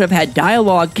had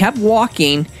dialogue, kept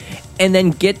walking, and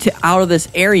then get out of this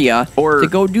area to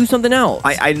go do something else.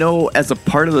 I know as a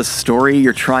part of the story,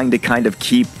 you're trying to kind of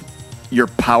keep your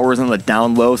powers on the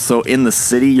down low. So in the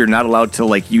city, you're not allowed to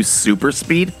like use super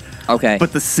speed. Okay.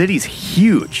 But the city's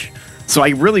huge. So I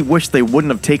really wish they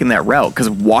wouldn't have taken that route because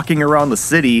walking around the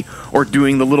city or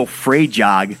doing the little Frey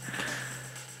jog,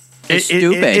 it's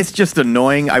stupid. It's just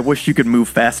annoying. I wish you could move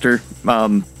faster.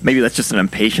 Maybe that's just an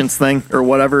impatience thing or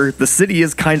whatever. The city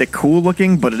is kind of cool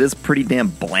looking, but it is pretty damn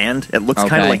bland. It looks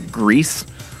kind of like Greece.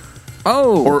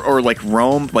 Oh. Or like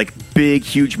Rome, like big,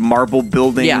 huge marble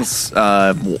buildings.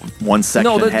 Yeah. One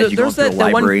section had you going through a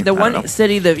library. The one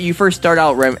city that you first start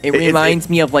out, it reminds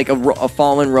me of like a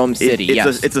fallen Rome city.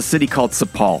 It's a city called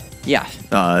Sepal. Yeah.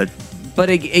 But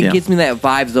it gives me that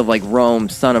vibes of like Rome,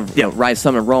 son of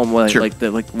Rome, where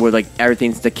where like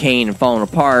everything's decaying and falling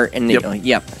apart. And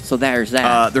so there's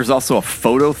that. There's also a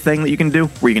photo thing that you can do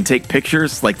where you can take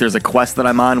pictures. Like there's a quest that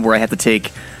I'm on where I have to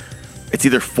take. It's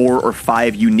either 4 or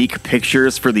 5 unique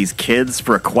pictures for these kids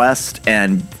for a quest,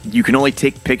 and you can only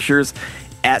take pictures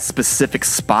at specific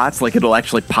spots. Like it'll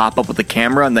actually pop up with the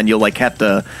camera, and then you'll like have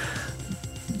to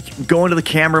go into the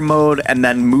camera mode and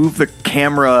then move the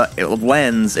camera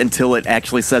lens until it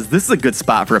actually says this is a good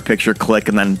spot for a picture. Click,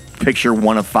 and then picture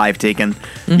 1 of 5 taken.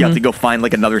 Mm-hmm. You have to go find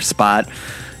like another spot.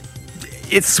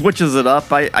 It switches it up.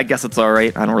 I guess it's all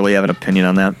right. I don't really have an opinion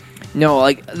on that. No,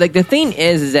 like the thing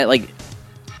is that like.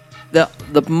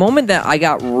 The moment that I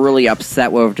got really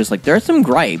upset with just like there's some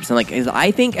gripes and like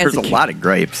I think there's a lot of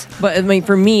gripes, but I mean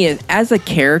for me as a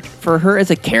character, for her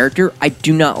as a character, I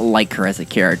do not like her as a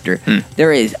character.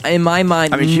 There is in my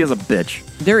mind. I mean, she is a bitch.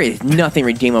 There is nothing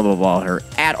redeemable about her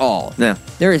at all. Yeah,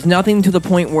 there is nothing to the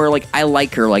point where like I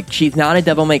like her. Like she's not a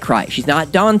Devil May Cry. She's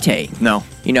not Dante. No,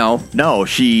 you know. No,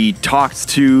 she talks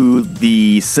to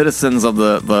the citizens of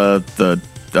the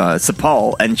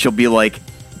Sepal, and she'll be like.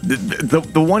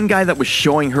 The one guy that was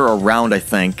showing her around, I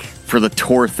think, for the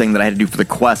tour thing that I had to do for the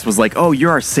quest was like, oh, you're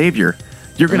our savior.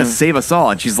 You're going to save us all.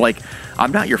 And she's like,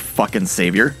 I'm not your fucking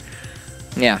savior.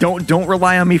 Yeah. Don't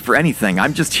rely on me for anything.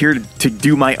 I'm just here to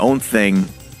do my own thing.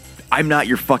 I'm not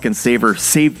your fucking savior.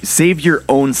 Save your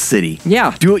own city.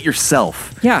 Yeah. Do it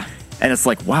yourself. Yeah. And it's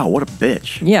like, wow, what a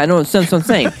bitch. Yeah, no, that's what I'm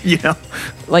saying. You know?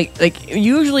 Like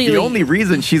usually... The only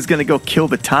reason she's going to go kill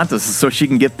the Tantas is so she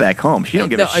can get back home. She don't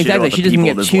give a shit about the she doesn't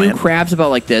people get of too land. craps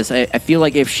about like this. I feel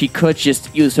like if she could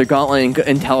just use her gauntlet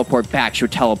and teleport back, she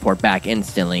would teleport back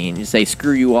instantly and just say,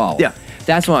 screw you all. Yeah.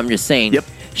 That's what I'm just saying. Yep.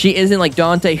 She isn't like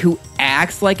Dante, who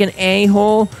acts like an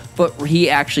a-hole, but he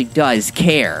actually does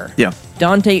care. Yeah.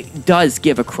 Dante does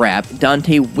give a crap.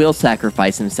 Dante will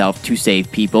sacrifice himself to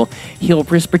save people. He'll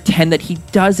just pretend that he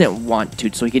doesn't want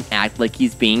to so he can act like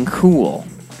he's being cool.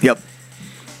 Yep.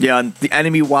 Yeah, and the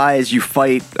enemy-wise, you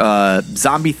fight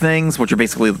zombie things, which are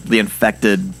basically the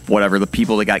infected, whatever, the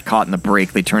people that got caught in the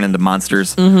break, they turn into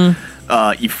monsters. Mm-hmm.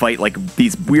 you fight like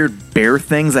these weird bear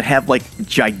things that have like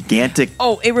gigantic.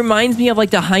 Oh, it reminds me of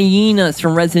like the hyenas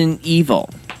from Resident Evil.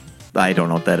 I don't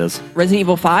know what that is. Resident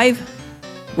Evil 5?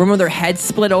 Remember their heads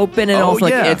split open and also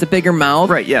like yeah. it's a bigger mouth?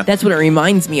 Right, yeah. That's what it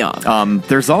reminds me of.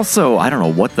 There's also, I don't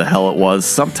know what the hell it was,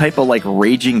 some type of like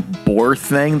raging boar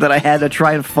thing that I had to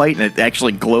try and fight, and it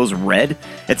actually glows red.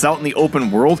 It's out in the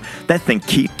open world. That thing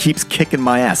keeps kicking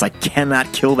my ass. I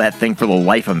cannot kill that thing for the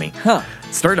life of me. Huh.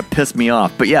 It's starting to piss me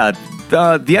off. But yeah,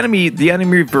 the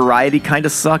enemy variety kind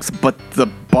of sucks, but the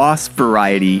boss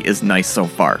variety is nice so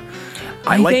far.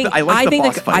 I like the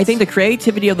boss fights. I think the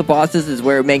creativity of the bosses is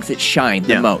where it makes it shine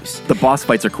the most. The boss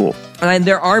fights are cool. And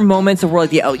there are moments of where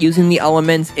like using the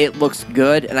elements, it looks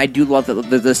good, and I do love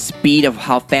the speed of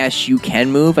how fast you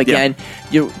can move. Again,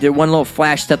 the one little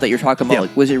flash step that you're talking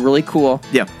about was it really cool.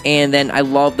 Yeah. And then I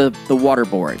love the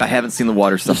waterboard. I haven't seen the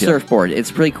water stuff yet. The surfboard.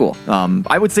 It's pretty cool.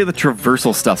 I would say the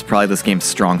traversal stuff's probably this game's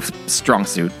strong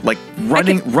suit. Like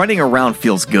running around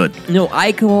feels good. No,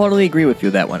 I totally agree with you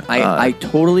on that one. I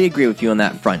totally agree with you on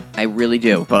that front. I really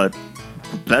do. But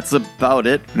that's about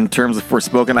it in terms of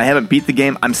Forspoken. I haven't beat the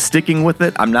game. I'm sticking with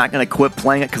it. I'm not going to quit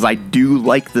playing it because I do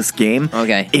like this game.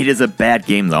 Okay. It is a bad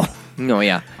game, though. No,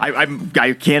 yeah.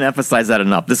 I can't emphasize that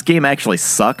enough. This game actually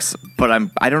sucks, but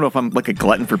I don't know if I'm like a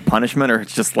glutton for punishment or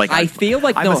it's just like I feel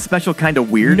like I'm a special kind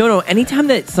of weird. No. Anytime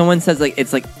that someone says like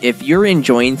it's like if you're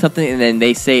enjoying something and then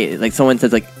they say like someone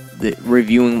says like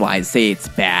reviewing wise say it's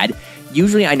bad.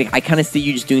 Usually I kind of see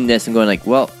you just doing this and going like,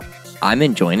 well, I'm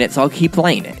enjoying it, so I'll keep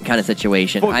playing it kind of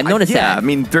situation. Well, I've noticed that. I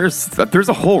mean, there's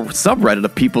a whole subreddit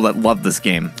of people that love this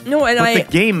game. No, and but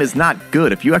the game is not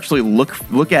good. If you actually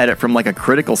look at it from like a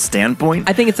critical standpoint,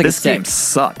 I think it's like this a 6. game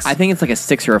sucks. I think it's like a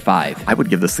 6 or a 5. I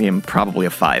would give this game probably a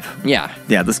 5. Yeah.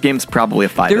 Yeah, this game's probably a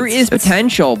 5. There is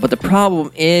potential, but the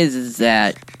problem is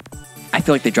that I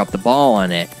feel like they dropped the ball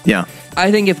on it. Yeah. I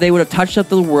think if they would have touched up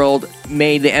the world,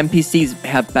 made the NPCs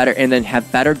have better, and then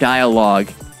have better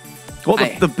dialogue. Well,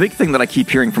 the big thing that I keep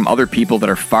hearing from other people that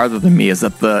are farther than me is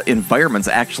that the environments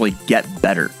actually get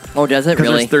better. Oh, does it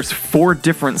really? There's 4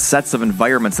 different sets of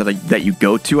environments that you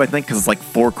go to, I think, because it's like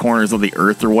 4 corners of the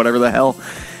earth or whatever the hell.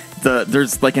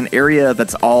 There's like an area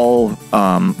that's all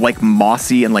like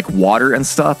mossy and like water and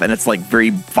stuff, and it's like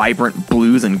very vibrant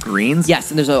blues and greens.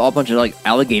 Yes, and there's a whole bunch of like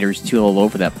alligators too all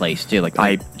over that place too, like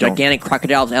gigantic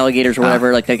crocodiles, alligators, or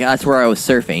whatever. Like that's where I was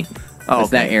surfing. Oh,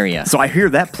 that area. So I hear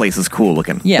that place is cool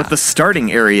looking. Yeah, but the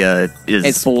starting area is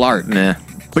it's blark. Nah.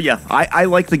 But yeah, I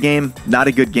like the game. Not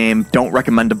a good game. Don't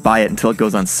recommend to buy it until it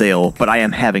goes on sale. But I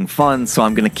am having fun, so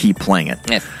I'm going to keep playing it.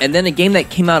 Yes, and then a game that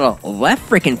came out of left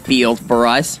freaking field for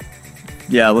us.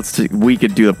 Yeah, we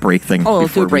could do a break thing. Oh,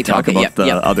 let's do a break. Talk about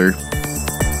the other.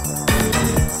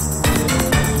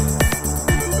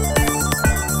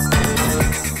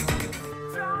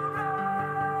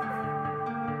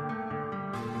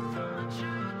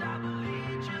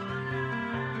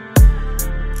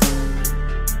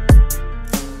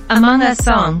 Among Us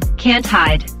song, Can't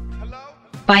Hide,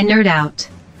 by Nerd Out.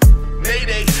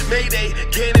 Mayday, mayday,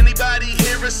 can anybody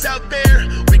hear us out there?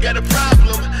 We got a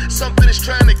problem, something is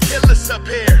trying to kill us up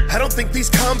here. I don't think these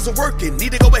comms are working,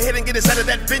 need to go ahead and get us out of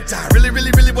that vent. I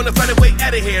really wanna find a way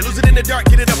out of here. Lose it in the dark,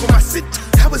 get it up on my center.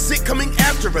 How is it coming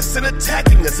after us and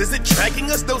attacking us? Is it tracking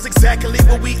us? Knows exactly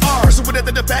what we are. Pursuing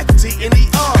after the faculty in the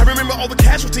R. I remember all the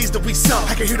casualties that we saw.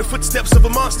 I can hear the footsteps of a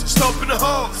monster stomping the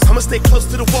halls. I'ma stay close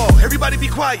to the wall. Everybody be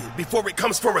quiet before it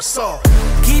comes for us all.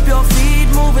 Keep your feet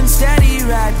moving steady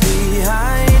right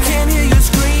behind. Can't hear you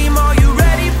scream. Are you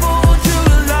ready for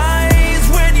true lies?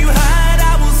 When you hide,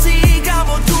 I will seek. I'm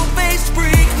a two-faced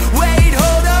freak. Wait,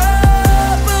 hold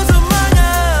up. Who's among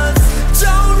us?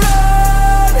 Don't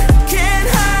run. Can't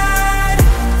hide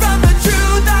from the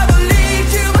truth. I will lead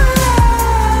you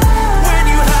behind. When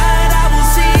you hide, I will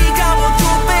seek. I'm a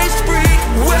two-faced freak.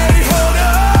 Wait, hold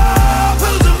up.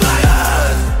 Who's among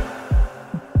us?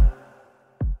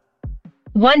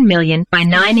 1 Million by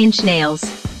 9 Inch Nails.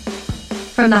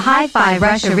 From the Hi-Fi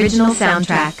Rush original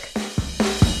soundtrack.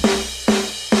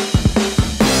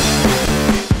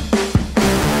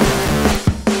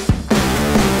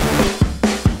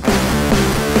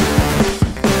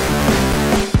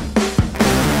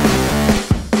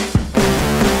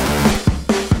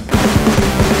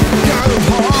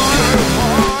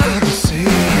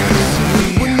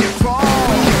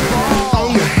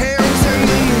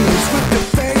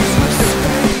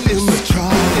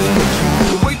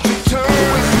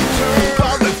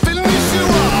 While they finish you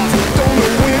off.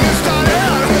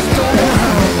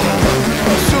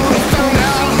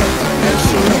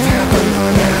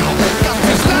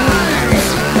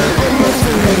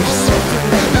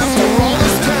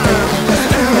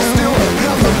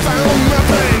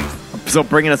 So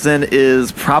bringing us in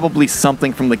is probably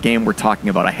something from the game we're talking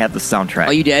about. I have the soundtrack.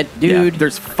 Oh, you did? Yeah, Dude.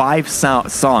 there's 5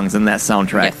 songs in that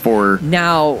soundtrack Yes. for...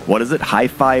 Now, What is it?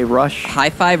 Hi-Fi Rush?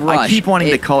 Hi-Fi Rush. I keep wanting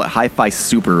to call it Hi-Fi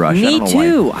Super Rush. I Me don't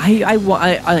know why. too. I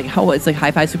like how it's like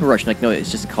Hi-Fi Super Rush. Like, no, it's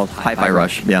just called Hi-Fi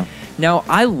Rush, yeah. Now,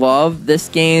 I love this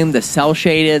game, the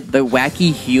cel-shaded, the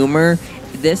wacky humor.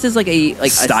 This is like a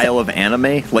Style of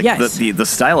anime? Like Yes. the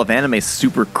style of anime is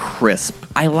super crisp.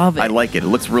 I love it. I like it. It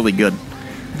looks really good.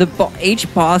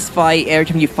 Each boss fight, every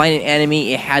time you fight an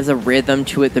enemy, it has a rhythm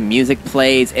to it. The music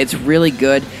plays. It's really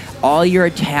good. All your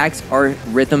attacks are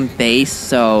rhythm based,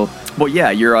 so Well, yeah,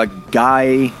 you're a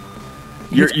guy.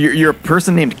 You're a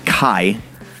person named Kai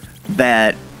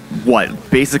that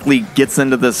basically gets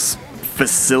into this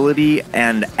facility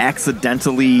and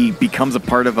accidentally becomes a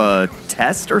part of a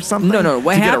test or something. no.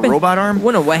 What to happens? get a robot arm?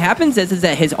 Well, no. What happens is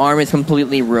that his arm is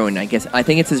completely ruined. I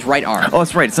think it's his right arm. Oh,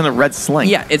 that's right. It's in a red sling.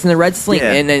 Yeah, it's in the red sling,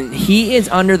 Yeah. and then he is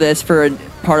under this for a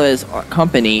part of this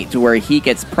company to where he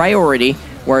gets priority,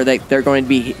 where they're going to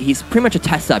be. He's pretty much a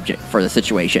test subject for the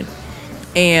situation,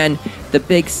 and the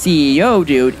big CEO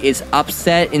dude is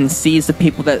upset and sees the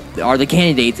people that are the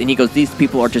candidates, and he goes, "These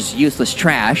people are just useless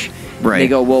trash." Right. And they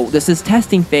go, "Well, this is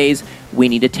testing phase. We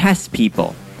need to test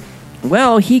people."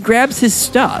 Well, he grabs his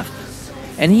stuff,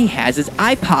 and he has his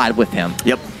iPod with him.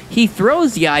 Yep. He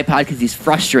throws the iPod because he's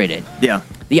frustrated. Yeah.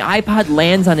 The iPod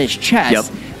lands on his chest. Yep.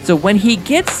 So when he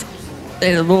gets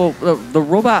the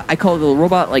robot, I call it the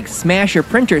robot like smasher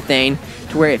printer thing,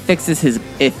 to where it fixes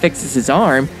his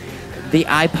arm. The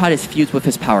iPod is fused with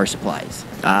his power supplies,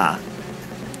 Ah.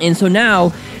 and so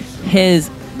now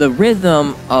the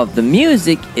rhythm of the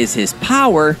music is his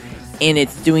power, and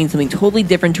it's doing something totally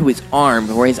different to his arm,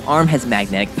 where his arm has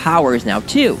magnetic powers now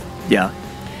too. Yeah.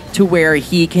 To where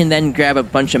he can then grab a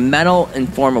bunch of metal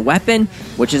and form a weapon,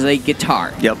 which is a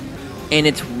guitar. Yep. And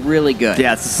it's really good.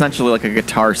 Yeah, it's essentially like a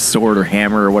guitar, sword, or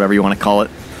hammer, or whatever you want to call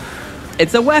it.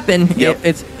 It's a weapon. Yep.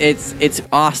 It's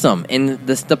awesome, and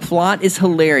the plot is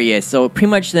hilarious. So pretty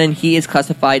much, then he is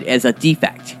classified as a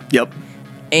defect, Yep.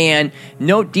 and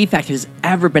no defect has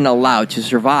ever been allowed to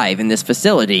survive in this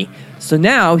facility. So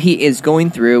now he is going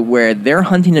through where they're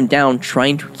hunting him down,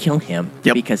 trying to kill him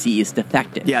Yep. because he is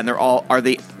defective. Yeah, and are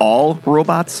they all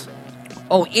robots?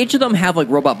 Oh, each of them have like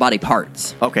robot body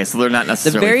parts. Okay, so they're not The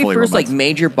necessarily very fully first robots. like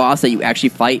major boss that you actually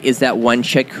fight is that one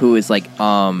chick who is like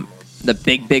the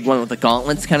big one with the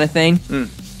gauntlets kind of thing.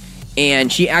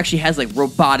 And she actually has like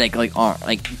robotic like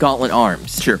gauntlet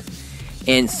arms. Sure.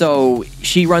 And so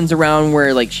she runs around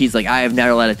where like she's like, I have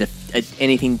never let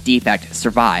anything defect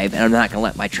survive, and I'm not gonna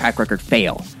let my track record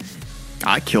fail.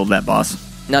 I killed that boss.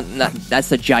 Not that's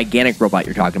the gigantic robot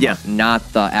you're talking about, Yeah.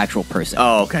 not the actual person.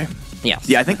 Oh, okay. Yes.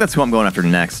 Yeah, I think that's who I'm going after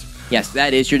next. Yes,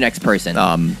 that is your next person. You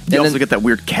And also then- get that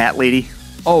weird cat lady.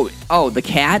 Oh, the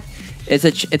cat is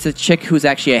it's a chick who's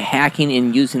actually hacking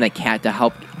and using that cat to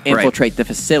help infiltrate the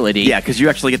facility. Yeah, because you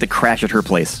actually get to crash at her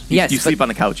place. You Yes, sleep but- on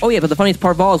the couch. Oh yeah, but the funniest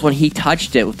part of all is when he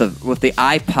touched it with the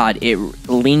iPod, it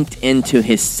linked into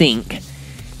his sync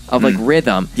of like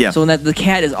rhythm. Yeah. So that the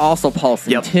cat is also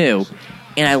pulsing Yep. too,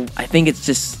 and I think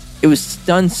it was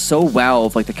done so well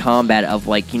of like the combat of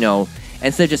like, you know,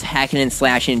 instead of just hacking and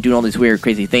slashing and doing all these weird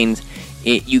crazy things,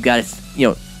 you gotta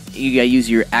use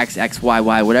your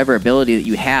XXYY whatever ability that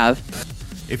you have.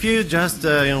 If you just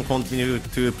continue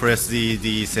to press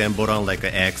the same button like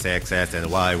X, X, X,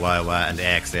 and Y, Y, Y, and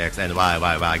X, X, and Y,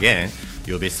 Y, Y again,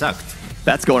 you'll be sucked.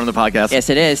 That's going on the podcast. Yes,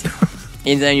 it is.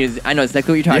 And then I know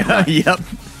exactly what you're talking about. Yep.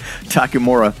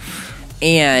 Takumura.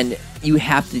 And you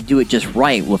have to do it just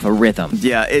right with a rhythm.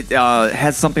 Yeah, it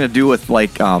has something to do with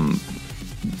like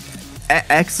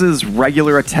X is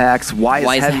regular attacks, Y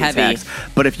is heavy attacks.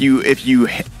 But if you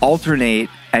alternate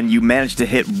and you manage to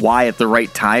hit Y at the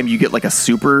right time, you get like a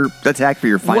super attack for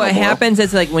your final What blow. happens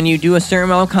is like when you do a certain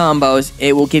amount of combos,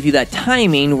 it will give you that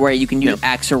timing where you can do Yep.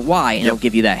 X or Y, and Yep. it'll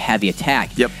give you that heavy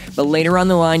attack. Yep. But later on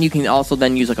the line, you can also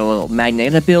then use like a little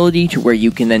magnetic ability to where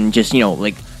you can then just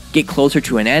like get closer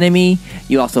to an enemy.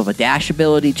 You also have a dash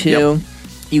ability too.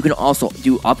 Yep. You can also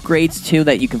do upgrades too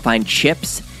that you can find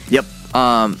chips. Yep.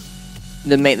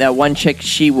 That one chick,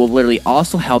 she will literally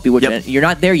also help you. Which Yep. you're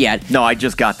not there yet. No, I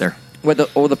just got there. Or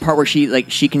the part where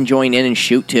she can join in and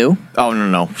shoot too. Oh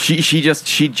no. She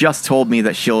just told me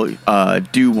that she'll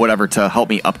do whatever to help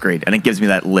me upgrade, and it gives me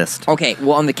that list. Okay,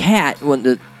 well on the cat,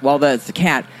 while that's the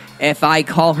cat, if I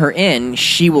call her in,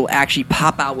 she will actually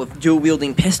pop out with dual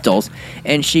wielding pistols,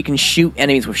 and she can shoot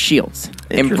enemies with shields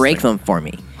and break Interesting. them for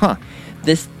me. Huh.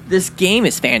 This game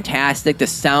is fantastic. The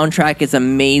soundtrack is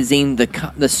amazing.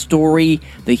 The story,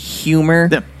 the humor.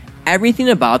 Yeah. everything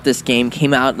about this game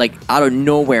came out like out of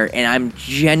nowhere, and I'm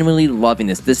genuinely loving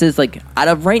this. This is like out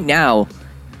of right now,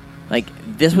 like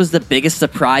this was the biggest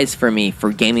surprise for me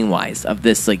for gaming wise of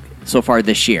this like so far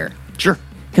this year. Sure.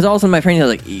 Because all of a sudden my friends are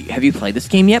like, "Have you played this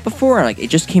game yet before?" And like, it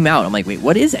just came out. I'm like, "Wait,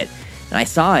 what is it?" And I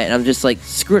saw it, and I'm just like,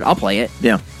 "Screw it, I'll play it."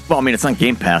 Yeah. Well, I mean, it's on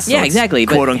Game Pass. So Yeah, it's exactly,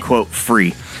 but- quote unquote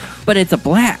free. But it's a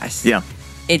blast. Yeah.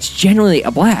 It's generally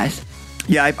a blast.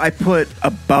 Yeah, I put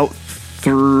about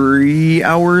 3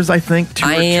 hours, I think, two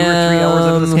or 3 hours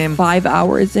into this game. 5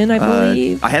 hours in, I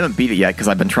believe. I haven't beat it yet because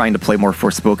I've been trying to play more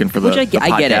Forspoken for the, Which I the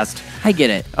podcast. get it. I get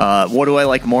it. What do I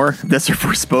like more, this or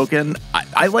Forspoken?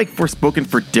 I like Forspoken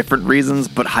for different reasons,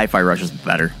 but Hi-Fi Rush is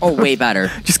better. Oh, way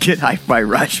better. Just get Hi-Fi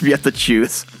Rush if you have to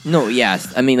choose. No,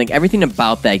 yes. I mean, like, everything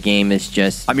about that game is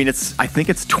just... I mean, I think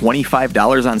it's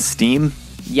 $25 on Steam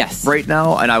yes. right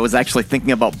now, and I was actually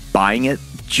thinking about buying it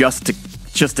just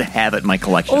to have it in my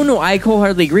collection. Oh, no, I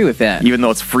wholeheartedly agree with that. Even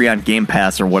though it's free on Game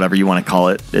Pass or whatever you want to call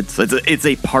it, it's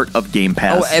a part of Game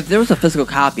Pass. Oh, if there was a physical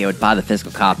copy, I would buy the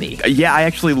physical copy. Yeah, I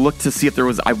actually looked to see if there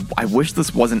was... I wish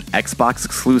this wasn't Xbox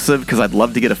exclusive, because I'd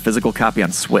love to get a physical copy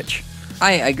on Switch.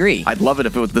 I agree. I'd love it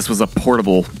if this was a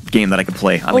portable game that I could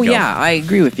play on the go. Yeah, I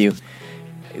agree with you.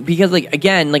 Because, like,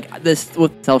 again, like, this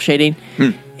with cel shading,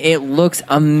 it looks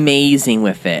amazing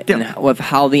with it. Yeah. And with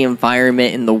how the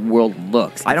environment in the world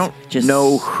looks. I don't just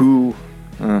know who...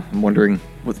 I'm wondering...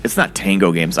 It's not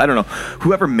Tango Games. I don't know.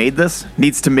 Whoever made this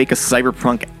needs to make a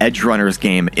Cyberpunk Edge Runners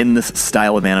game in this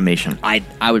style of animation.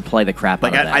 I would play the crap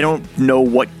Like, out of that. I don't know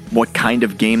what kind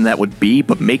of game that would be,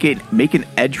 but make an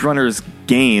Edge Runners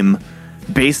game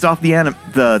based off the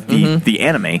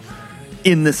anime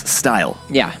in this style.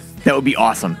 Yeah. That would be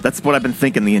awesome. That's what I've been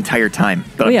thinking the entire time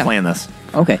that I'm playing this.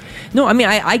 Okay. No, I mean,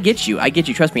 I get you. I get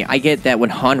you. Trust me. I get that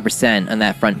 100% on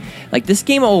that front. Like, this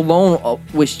game alone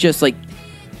was just, like,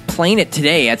 playing it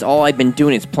today. That's all I've been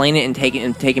doing is playing it and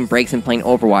taking breaks and playing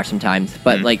Overwatch sometimes.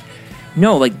 But, like,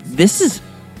 no, like, this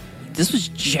was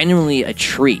genuinely a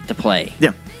treat to play.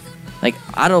 Yeah. Like,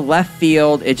 out of left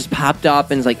field, it just popped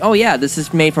up and it's like, oh, yeah, this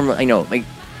is made from, you know, like,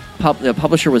 the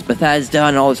publisher was Bethesda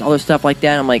and all this other stuff like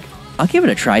that. I'm like, I'll give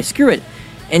it a try. Screw it.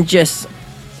 And just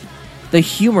the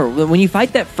humor. When you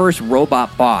fight that first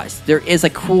robot boss, there is a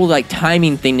cool, like,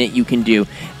 timing thing that you can do.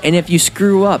 And if you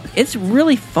screw up, it's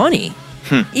really funny.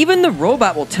 Even the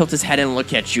robot will tilt his head and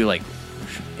look at you like,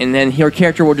 and then your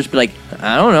character will just be like,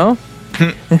 I don't know.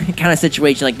 Kind of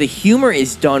situation. Like, the humor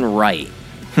is done right.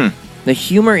 The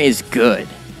humor is good.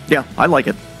 Yeah, I like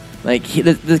it. Like,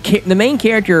 the main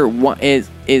character is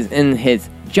in his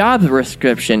job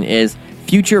description is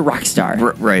future rock star.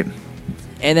 Right.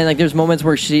 And then, like, there's moments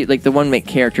where she, like, the one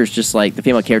character is just like, the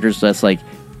female character is just like,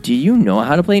 do you know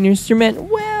how to play an instrument?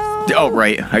 Well... Oh,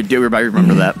 right. I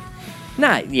remember that.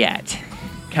 Not yet.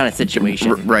 Kind of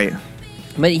situation. Right.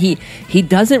 But he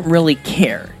doesn't really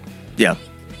care. Yeah.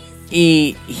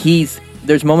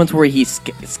 There's moments where he's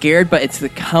scared, but it's the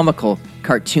comical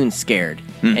cartoon scared.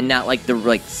 And not, like, the,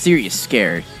 like, serious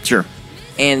scared. Sure.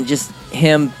 And just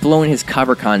him blowing his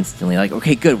cover constantly. Like,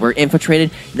 okay, good, we're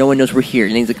infiltrated. No one knows we're here.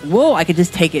 And he's like, whoa, I could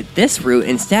just take it this route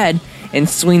instead. And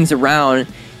swings around.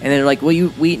 And they're like, well,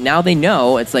 we now they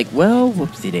know. It's like, well,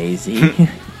 whoopsie daisy.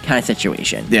 Kind of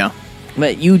situation. Yeah.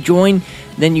 But you join,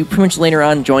 then you pretty much later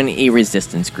on join a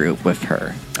resistance group with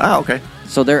her. Oh, okay.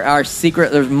 So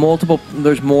there's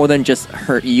more than just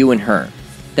you and her.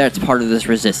 That's part of this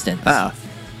resistance. Ah.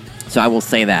 So I will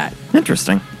say that.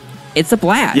 Interesting. It's a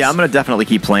blast. Yeah, I'm going to definitely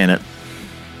keep playing it.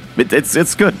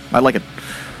 It's good. I like it.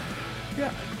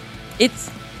 Yeah.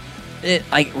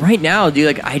 Like, right now, dude,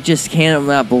 like, I just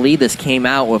cannot believe this came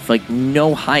out with, like,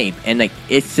 no hype. And, like,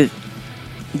 the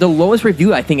lowest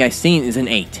review I think I've seen is an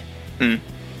 8.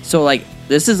 So, like,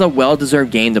 this is a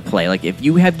well-deserved game to play. Like, if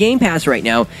you have Game Pass right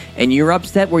now and you're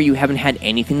upset where you haven't had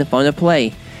anything fun to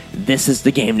play, this is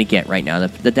the game to get right now.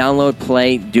 The download,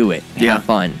 play, do it. Have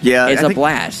fun. Yeah, it's I a think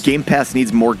blast. Game Pass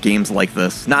needs more games like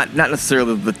this. Not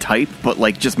necessarily the type, but,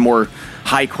 like, just more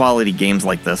high-quality games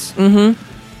like this.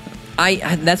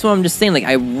 That's what I'm just saying. Like,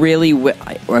 I really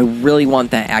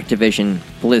want that Activision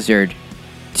Blizzard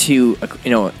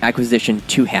acquisition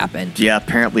to happen. Yeah,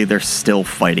 apparently they're still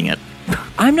fighting it.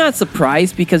 I'm not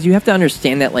surprised because you have to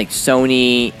understand that, like,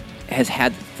 Sony has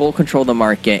had full control of the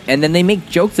market, and then they make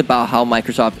jokes about how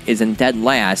Microsoft is in dead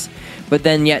last, but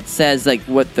then yet says, like,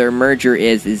 what their merger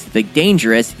is like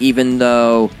dangerous, even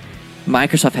though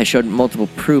Microsoft has showed multiple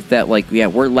proof that, like, yeah,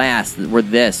 we're last, we're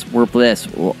this,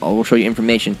 we'll show you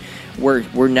information.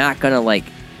 We're not gonna, like,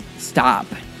 stop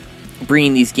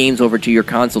bringing these games over to your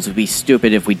consoles. It would be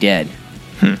stupid if we did.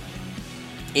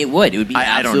 It would. It would be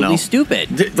I don't know. absolutely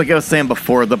stupid. Like I was saying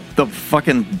before, the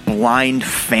fucking blind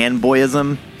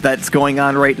fanboyism that's going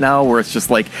on right now, where it's just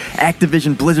like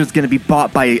Activision Blizzard's going to be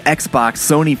bought by Xbox.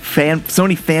 Sony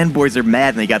fanboys are mad,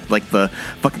 and they got like the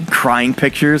fucking crying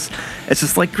pictures. It's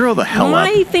just like, grow the hell up.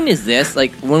 My thing is this: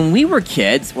 like when we were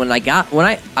kids, when I got the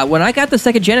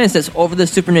Sega Genesis over the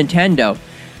Super Nintendo.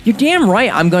 You're damn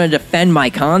right I'm going to defend my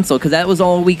console because that was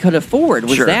all we could afford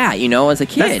was Sure. that, as a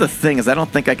kid. That's the thing, is I don't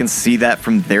think I can see that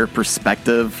from their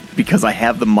perspective because I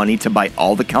have the money to buy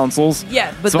all the consoles.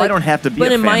 Yeah, but so I don't have to be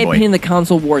But a in my fanboy. opinion, the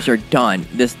console wars are done.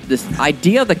 This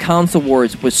idea of the console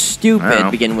wars was stupid I to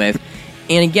know. begin with.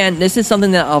 And again, this is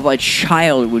something that of a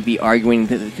child would be arguing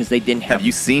because they didn't have. Have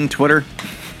you seen Twitter?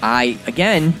 I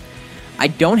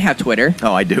don't have Twitter.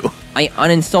 Oh, I do. I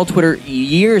uninstalled Twitter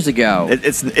years ago.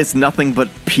 It's nothing but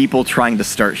people trying to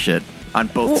start shit on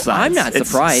both Well, sides. I'm not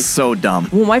surprised. It's so dumb.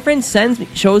 Well, my friend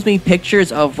shows me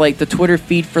pictures of like the Twitter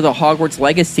feed for the Hogwarts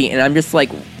Legacy, and I'm just like,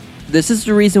 this is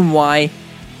the reason why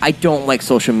I don't like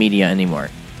social media anymore.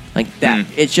 Like that,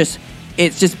 it's just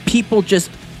people just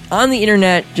on the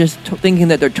internet just thinking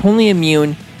that they're totally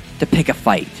immune to pick a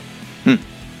fight.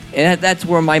 And that's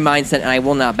where my mindset, and I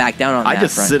will not back down on that. I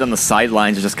just front. sit on the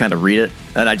sidelines and just kind of read it,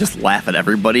 and I just laugh at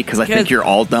everybody because I think you're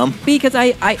all dumb. Because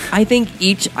I think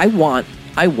I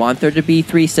want there to be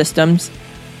 3 systems.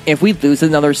 If we lose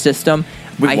another system,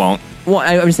 We won't. Well,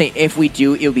 I'm just saying, if we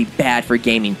do, it'll be bad for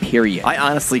gaming, period. I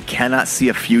honestly cannot see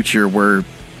a future where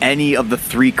any of the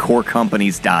 3 core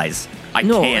companies dies. I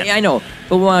can't. I know.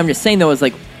 But what I'm just saying, though, is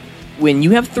like, when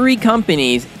you have 3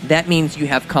 companies, that means you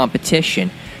have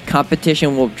competition.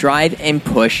 Competition will drive and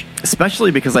push.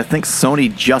 Especially because I think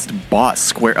Sony just bought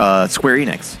Square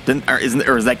Enix.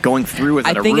 Or is that going through? Is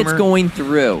that I think a rumor? it's going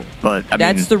through. But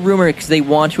that's the rumor because they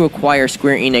want to acquire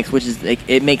Square Enix, which is like,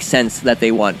 it makes sense that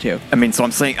they want to. I mean, so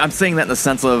I'm saying that in the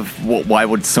sense of why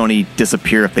would Sony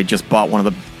disappear if they just bought one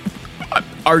of the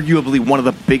arguably one of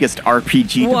the biggest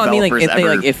RPG Well, I mean, like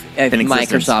developers if ever in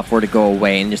existence. Microsoft were to go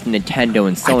away and just Nintendo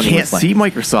and Sony I can't was like, see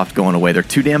Microsoft going away. They're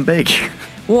too damn big.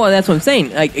 well, that's what I'm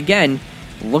saying. Like again,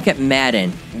 look at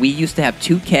Madden. We used to have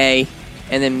 2K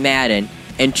and then Madden,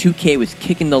 and 2K was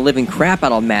kicking the living crap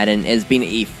out of Madden as being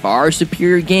a far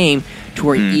superior game to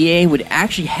where EA would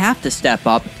actually have to step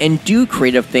up and do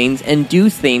creative things and do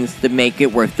things to make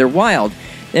it worth their while.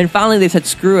 Then finally they said,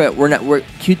 screw it,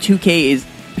 2K is,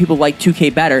 people like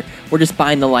 2K better, we're just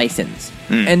buying the license.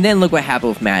 And then look what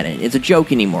happened with Madden. It's a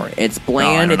joke anymore. It's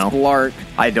bland, it's blark.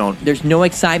 I don't. There's no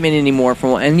excitement anymore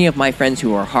from any of my friends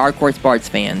who are hardcore sports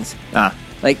fans.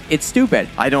 Like, it's stupid.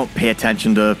 I don't pay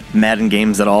attention to Madden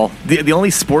games at all. The only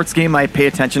sports game I pay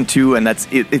attention to, and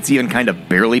it's even kind of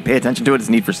barely pay attention to it, is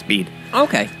Need for Speed.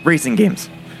 Okay. Racing games.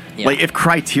 Yeah. Like, if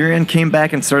Criterion came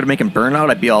back and started making Burnout,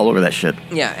 I'd be all over that shit.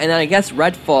 Yeah, and I guess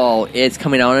Redfall is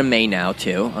coming out in May now,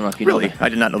 too. I don't know if you know Really? that. I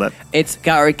did not know that. It's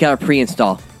got a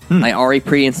pre-install. I already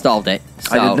pre-installed it.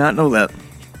 So I did not know that.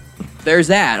 there's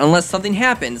that. Unless something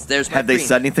happens, there's my Have they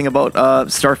said anything about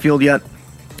Starfield yet?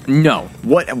 No.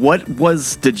 What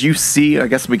did you see? I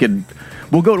guess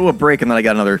we'll go to a break and then I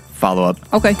got another follow-up.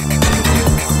 Okay.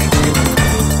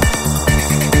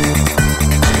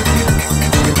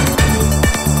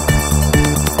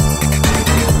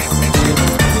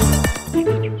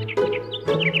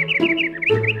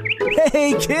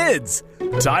 Hey kids!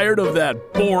 Tired of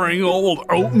that boring old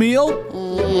oatmeal?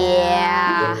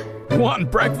 Yeah. Want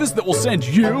breakfast that will send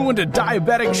you into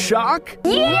diabetic shock?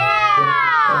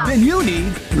 Yeah! Then you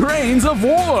need Grains of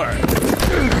War!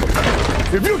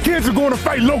 If your kids are going to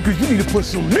fight locusts, you need to put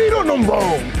some meat on them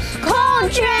bones.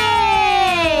 Coltrane!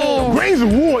 Grains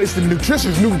of War is the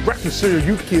nutritious new breakfast cereal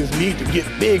you kids need to get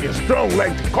big and strong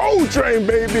like the Coltrane,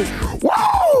 baby.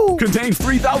 Woo! Contains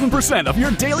 3,000% of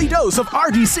your daily dose of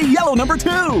RGC Yellow number 2.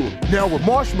 Now with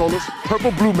marshmallows,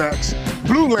 purple blue max,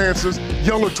 blue lancers,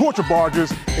 yellow torture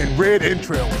barges, and red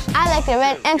entrails. I like the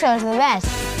red entrails the best.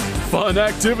 Fun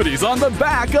activities on the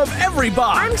back of every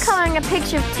box. I'm coloring a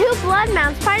picture of 2 blood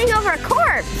mounts fighting over a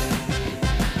corpse.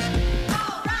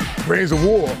 Grains of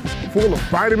War, full of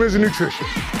vitamins and nutrition.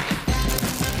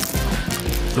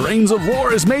 Grains of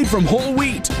War is made from whole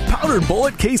wheat, powdered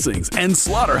bullet casings, and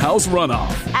slaughterhouse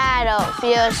runoff. I don't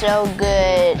feel so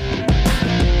good.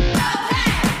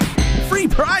 Free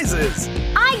prizes.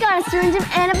 I got a syringe of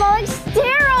anabolic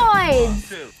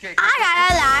steroids. I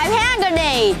got a live hand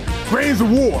grenade. Grains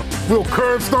of War will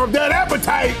curb stomp that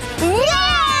appetite.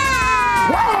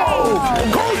 Yeah!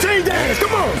 Whoa! Coltrane dance,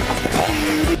 come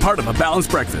on! Part of a balanced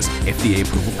breakfast. FDA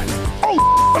approval pending. Oh,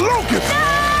 a locust! No!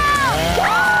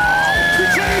 Whoa! The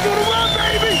train's on the run,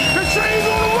 baby! The train's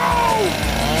on the roll!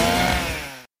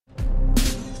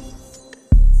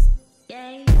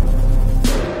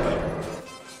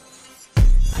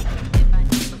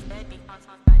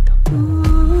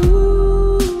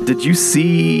 did you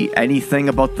see anything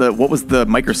about what was the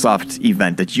Microsoft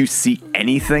event? Did you see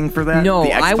anything for that? No,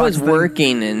 The I Xbox was thing?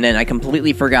 working, and then I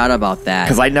completely forgot about that.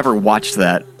 Because I never watched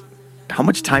that. How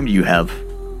much time do you have?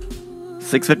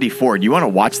 6:54. Do you want to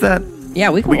watch that?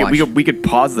 Yeah, we can watch. We could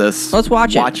pause this. Let's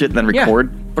watch it. Watch it and then Yeah.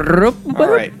 record. All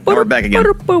right, now we're back again.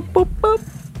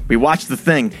 We watched the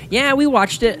thing. Yeah, we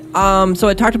watched it. So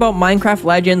it talked about Minecraft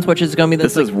Legends, which is going to be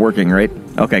This is working, right?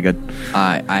 Okay, good.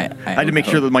 I had to make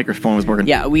sure the microphone was working.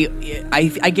 Yeah,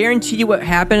 I guarantee you what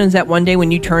happened is that one day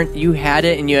when you had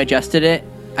it and you adjusted it,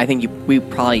 I think we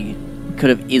probably could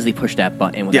have easily pushed that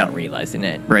button without realizing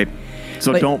it. Right.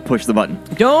 So But- don't push the button.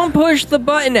 Don't push the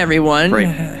button, everyone.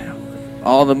 Right.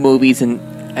 All the movies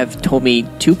have told me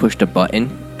to push the button,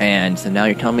 and so now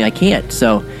you're telling me I can't.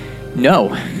 So,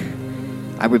 no.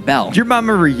 I rebel. Did your mom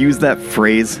ever use that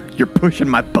phrase? You're pushing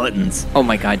my buttons. Oh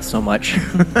my god, so much.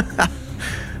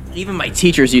 Even my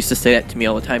teachers used to say that to me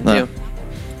all the time, too.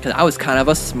 Because I was kind of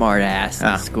a smart ass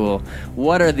in school.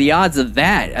 What are the odds of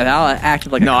that? And I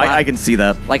acted like I can see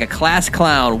that. Like a class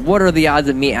clown. What are the odds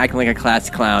of me acting like a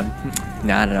class clown?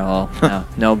 Not at all.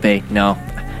 No, babe. No.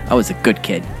 I was a good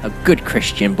kid. A good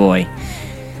Christian boy.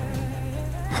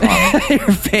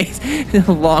 Your face. The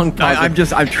long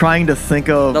pause. I'm trying to think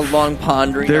of the long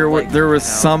pondering. There was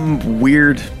some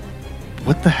weird.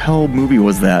 What the hell movie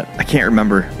was that? I can't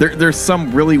remember. There's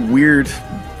some really weird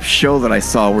show that I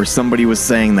saw where somebody was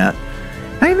saying that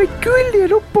I'm a good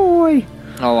little boy.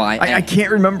 Oh, I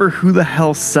can't remember who the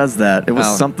hell says that. It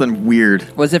was something weird.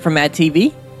 Was it from Mad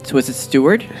TV? Was it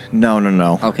Stewart? No.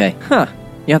 Okay. Huh.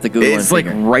 You have to Google it. It's like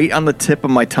right on the tip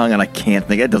of my tongue, and I can't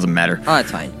think. It doesn't matter. Oh,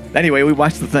 that's fine. Anyway, we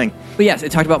watched the thing. But yes,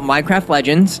 it talked about Minecraft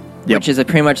Legends, which is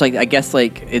pretty much like, I guess,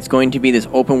 like it's going to be this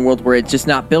open world where it's just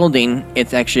not building,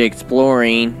 it's actually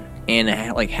exploring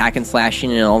and like hack and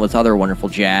slashing and all this other wonderful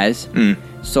jazz.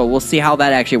 So we'll see how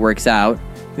that actually works out.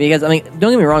 Because, I mean,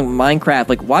 don't get me wrong, Minecraft,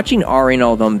 like watching Ari and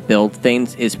all them build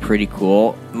things is pretty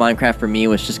cool. Minecraft for me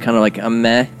was just kind of like a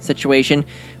meh situation,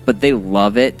 but they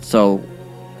love it, so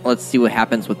let's see what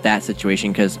happens with that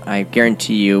situation, because I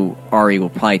guarantee you Ari will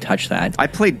probably touch that. I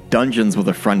played Dungeons with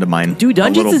a friend of mine. Dude,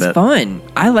 Dungeons is bit. fun.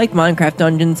 I like Minecraft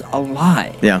Dungeons a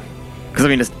lot. Yeah. Because, I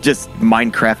mean, it's just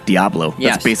Minecraft Diablo.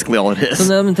 Yes. That's basically all it is.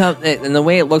 So and the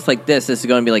way it looks like this is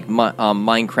going to be like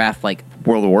Minecraft, like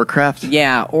World of Warcraft?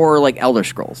 Yeah, or like Elder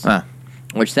Scrolls.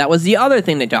 Which that was the other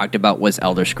thing they talked about was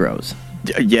Elder Scrolls.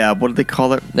 Yeah, what did they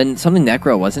call it? Then something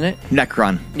Necro, wasn't it?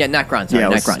 Necron. Yeah, Necron. Sorry, Yeah,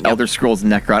 it was Necron. Elder Scrolls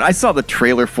Necron. I saw the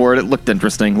trailer for it. It looked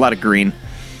interesting. A lot of green.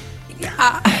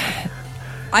 I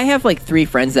have like 3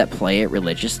 friends that play it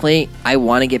religiously. I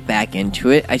want to get back into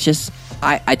it.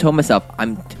 I told myself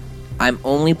I'm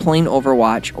only playing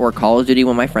Overwatch or Call of Duty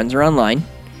when my friends are online,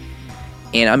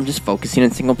 and I'm just focusing on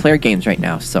single player games right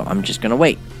now. So I'm just gonna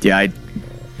wait. Yeah,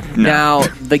 Now,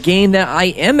 the game that I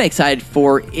am excited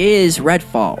for is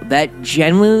Redfall. That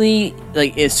genuinely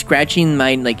is scratching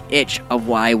my itch of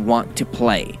why I want to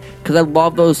play. Because I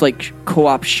love those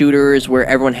co-op shooters where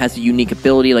everyone has a unique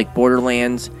ability, like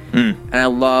Borderlands. And I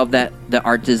love that the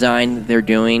art design they're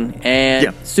doing,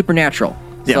 and Supernatural.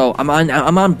 Yeah. So I'm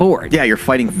on board. Yeah, you're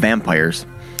fighting vampires.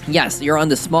 Yes, you're on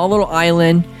this small little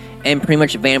island, and pretty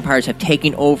much vampires have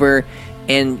taken over.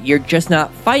 And you're just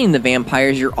not fighting the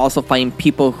vampires, you're also fighting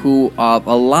people who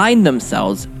align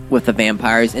themselves with the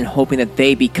vampires and hoping that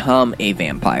they become a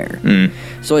vampire.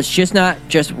 So it's just not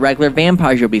just regular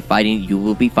vampires you'll be fighting, you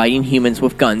will be fighting humans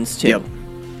with guns too. Yep.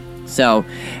 So,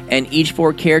 and each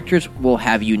 4 characters will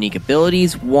have unique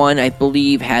abilities. One, I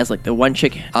believe, has the one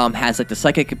chick has the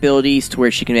psychic abilities to where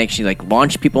she can actually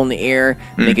launch people in the air,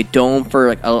 make a dome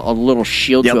for a little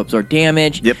shield to absorb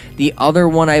damage. The other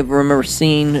one I remember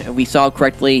seeing, if we saw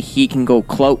correctly, he can go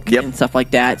cloak and stuff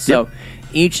like that. So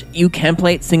you can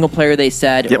play it single player, they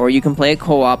said, or you can play it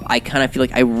co-op. I kind of feel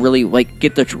like I really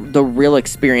get the real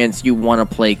experience. You want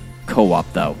to play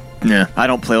co-op though. Yeah, I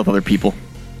don't play with other people.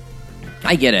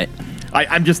 I get it.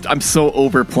 I'm so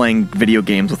over playing video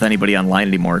games with anybody online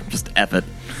anymore. Just F it.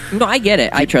 No, I get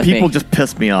it. I trust me. People just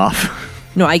piss me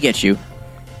off. No, I get you.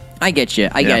 I get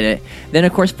it. Then,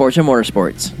 of course, Forza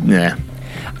Motorsports. Yeah.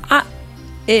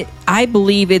 I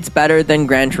believe it's better than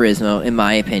Gran Turismo, in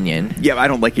my opinion. Yeah, I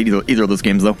don't like either of those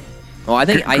games, though. Oh, I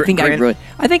think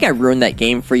I ruined that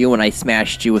game for you when I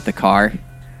smashed you with the car.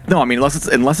 No, I mean, unless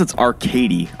it's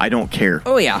arcadey, I don't care.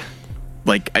 Oh, yeah.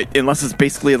 Unless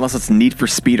it's Need for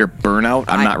Speed or Burnout,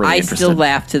 I'm not really interested. I still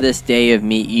laugh to this day of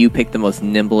me. You picked the most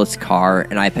nimblest car,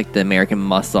 and I picked the American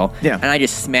Muscle. Yeah. And I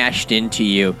just smashed into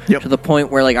you to the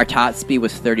point where our top speed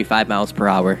was 35 miles per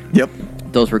hour. Yep.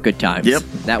 Those were good times. Yep.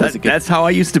 That's how I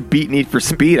used to beat Need for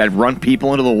Speed. I'd run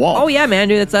people into the wall. Oh yeah, man,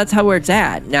 dude. That's how where it's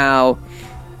at now.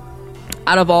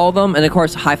 out of all of them, and of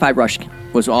course, Hi-Fi Rush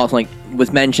was also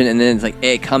was mentioned, and then it's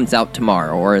it comes out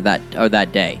tomorrow or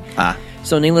that day.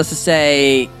 So needless to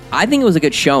say, I think it was a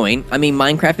good showing. I mean,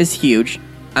 Minecraft is huge.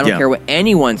 I don't care what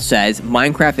anyone says.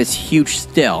 Minecraft is huge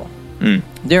still.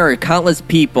 There are countless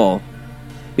people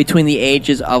between the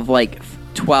ages of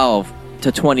 12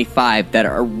 to 25 that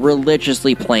are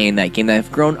religiously playing that game, that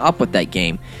have grown up with that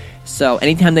game. So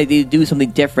anytime they do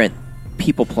something different,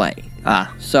 people play.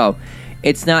 So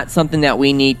it's not something that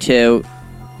we need to...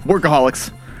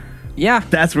 Workaholics. Yeah.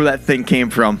 That's where that thing came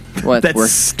from. What? That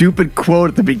stupid quote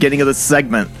at the beginning of the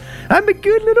segment. I'm a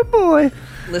good little boy.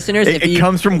 Listeners, it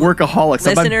comes from Workaholics.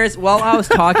 Listeners, while I was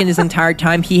talking this entire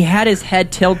time, he had his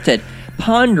head tilted,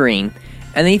 pondering,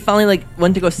 and then he finally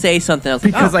went to go say something. I was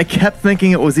because I kept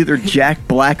thinking it was either Jack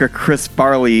Black or Chris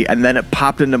Farley, and then it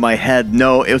popped into my head.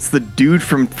 No, it's the dude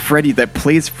from Freddy that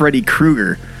plays Freddy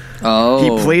Krueger. Oh.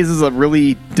 He plays as a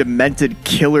really demented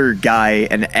killer guy,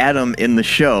 and Adam in the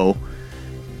show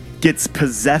gets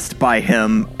possessed by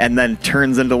him and then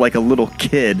turns into a little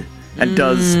kid and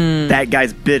does that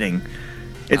guy's bidding.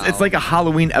 It's like a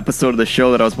Halloween episode of the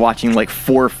show that I was watching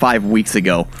 4 or 5 weeks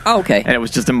ago. Oh, okay. And it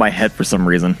was just in my head for some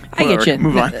reason. I get you.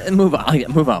 Move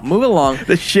on. Move along.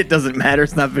 This shit doesn't matter.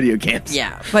 It's not video games.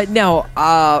 Yeah, but no,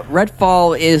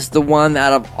 Redfall is the one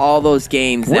out of all those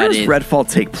games Where does Redfall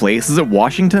take place? Is it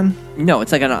Washington? No,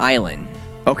 it's on an island.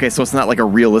 Okay, so it's not a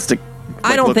realistic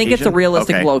I don't think it's a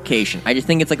realistic Okay. location. I just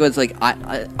think it's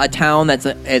a town that's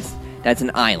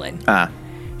an island.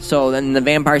 So then the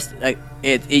vampires...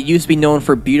 It used to be known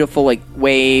for beautiful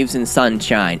waves and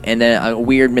sunshine, and then a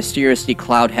weird, mysteriously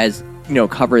cloud has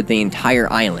covered the entire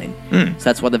island. So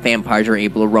that's why the vampires are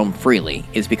able to roam freely,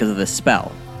 is because of the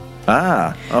spell.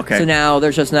 Okay. So now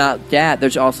there's just not that.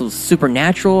 There's also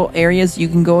supernatural areas you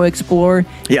can go explore,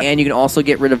 and you can also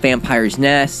get rid of Vampire's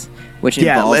Nest, which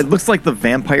involves... it looks like the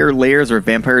vampire layers or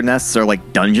vampire nests are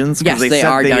dungeons. Yes, they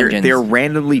are dungeons. They're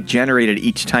randomly generated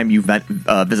each time you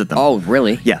visit them. Oh,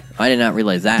 really? Yeah. I did not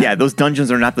realize that. Yeah, those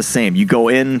dungeons are not the same. You go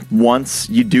in once,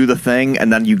 you do the thing,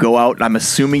 and then you go out, and I'm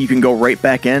assuming you can go right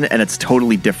back in, and it's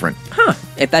totally different. Huh.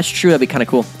 If that's true, that'd be kind of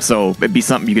cool. So it'd be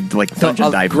something you could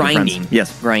dungeon dive with your grinding. friends.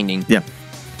 Yes. Grinding. Yeah.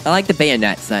 I like the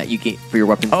bayonets that you get for your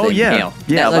weapons. Oh, yeah. Nail.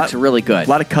 Yeah, that looks really good. A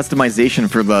lot of customization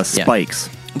for the spikes.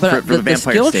 But for the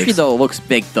vampire skill stakes. tree, though, looks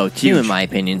big, though, too, Huge. in my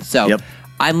opinion. So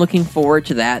I'm looking forward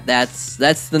to that. That's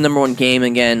the number one game.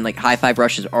 Again, Hi-Fi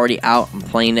Rush is already out. I'm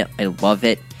playing it. I love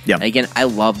it. Yeah. And again, I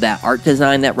love that art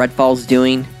design that Redfall's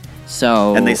doing.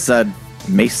 So And they said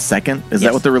May 2nd? Is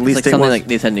that what the release it's date something was?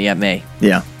 they said, May.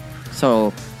 Yeah.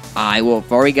 So I've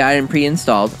already got it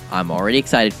pre-installed. I'm already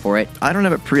excited for it. I don't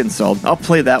have it pre-installed. I'll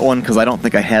play that one because I don't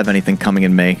think I have anything coming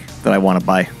in May that I want to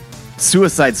buy.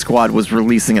 Suicide Squad was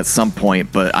releasing at some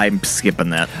point, but I'm skipping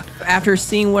that. After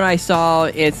seeing what I saw,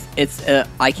 it's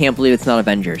I can't believe it's not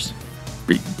Avengers.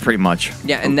 Pretty much.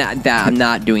 Yeah, and that I'm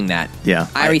not doing that. Yeah.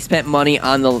 I already spent money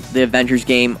on the Avengers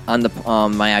game on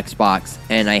my Xbox,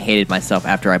 and I hated myself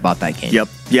after I bought that game. Yep.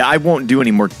 Yeah, I won't do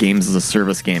any more games as a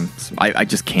service game. I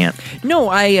just can't. No,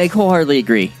 I wholeheartedly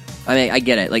agree. I mean, I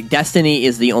get it. Destiny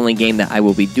is the only game that I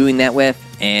will be doing that with,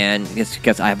 and it's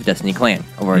because I have a Destiny clan,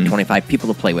 over 25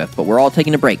 people to play with. But we're all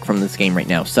taking a break from this game right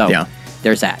now, so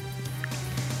there's that.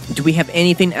 Do we have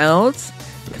anything else?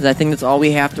 Because I think that's all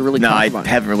we have to really talk about. No, I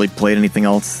haven't really played anything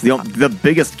else. The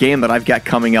biggest game that I've got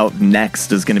coming out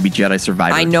next is going to be Jedi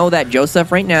Survivor. I know that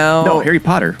Joseph right now... No, Harry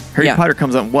Potter. Harry Potter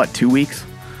comes out in what, 2 weeks?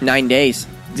 9 days.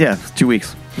 Yeah, 2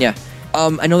 weeks. Yeah.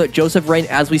 I know that Joseph, right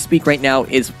as we speak right now,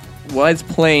 was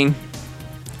playing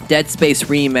Dead Space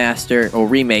Remaster or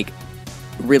Remake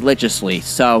religiously.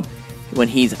 So when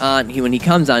he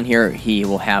comes on here, he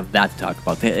will have that to talk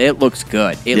about. It looks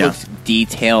good. It looks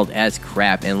detailed as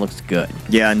crap and looks good.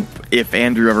 Yeah, and if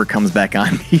Andrew ever comes back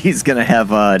on, he's going to have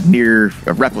Nier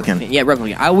Replicant. Yeah,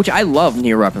 Replicant, which I love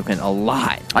Nier Replicant a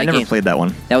lot. I never played that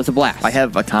one. That was a blast. I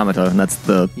have Automata, and that's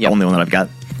the only one that I've got.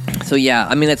 So yeah,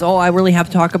 I mean, that's all I really have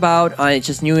to talk about. It's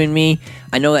just you and me.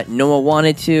 I know that Noah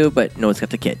wanted to, but Noah's got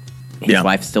the kid. His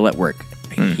wife's still at work.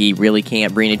 He really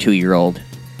can't bring a 2-year-old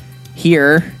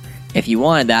here. If you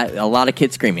wanted that, a lot of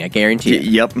kids screaming. I guarantee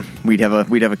you. Yep, we'd have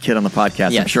a kid on the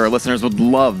podcast. Yes. I'm sure our listeners would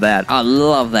love that. I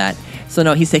love that. So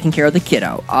no, he's taking care of the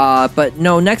kiddo. But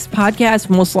no, next podcast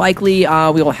most likely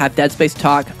we will have Dead Space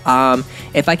talk.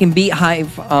 If I can beat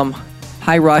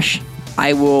High Rush,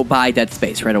 I will buy Dead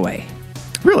Space right away.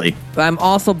 Really? But I've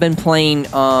also been playing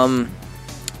The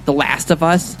Last of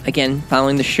Us again,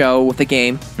 following the show with the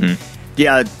game.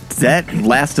 Yeah, that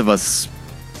Last of Us.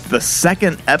 The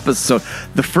second episode,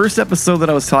 the first episode that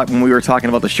I was talking when we were talking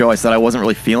about the show, I said I wasn't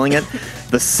really feeling it.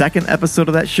 The second episode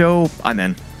of that show, I'm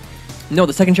in. No,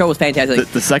 the second show was fantastic.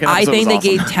 The second I episode think was they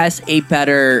awesome. gave Tess a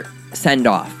better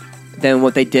send-off than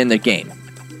what they did in the game.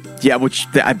 Yeah, which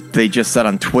they just said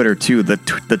on Twitter, too.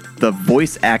 The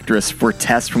voice actress for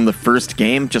Tess from the first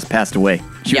game just passed away.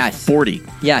 She was 40.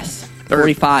 Yes. Or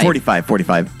 45.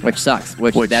 45. Which sucks.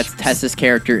 Which that's Tess's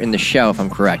character in the show, if I'm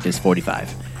correct, is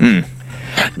 45.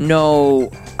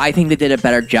 No, I think they did a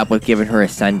better job with giving her a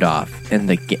send-off in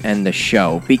the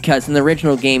show. Because in the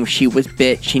original game, she was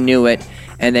bit, she knew it,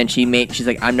 and then she's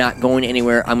like, I'm not going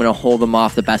anywhere, I'm going to hold them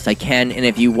off the best I can. And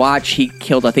if you watch, she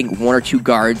killed, I think, 1 or 2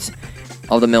 guards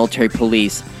of the military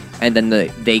police, and then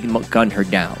they gunned her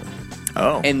down.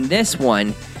 Oh. In this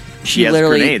one, She has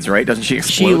literally grenades, right? Doesn't she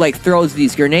explode? She like throws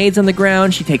these grenades on the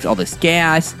ground. She takes all this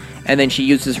gas, and then she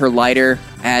uses her lighter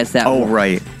as that. Oh,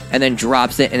 right. And then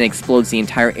drops it and explodes the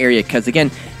entire area. Because again,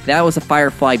 that was a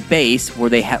Firefly base where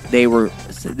they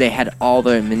had all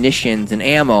the munitions and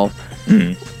ammo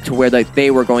to where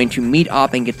they were going to meet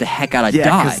up and get the heck out of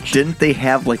Dodge. Because didn't they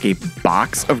have like a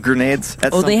box of grenades?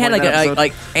 They had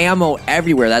like ammo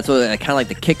everywhere. That's what kind of like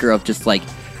the kicker of just like.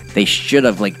 They should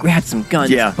have like grabbed some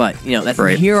guns, but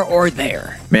that's here or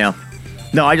there. Yeah.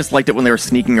 No, I just liked it when they were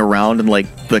sneaking around and like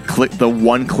the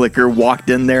one clicker walked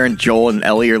in there and Joel and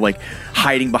Ellie are like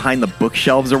hiding behind the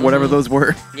bookshelves or whatever those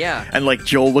were. Yeah. And like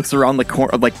Joel looks around the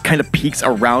corner, like kind of peeks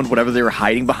around whatever they were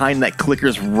hiding behind. That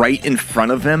clicker's right in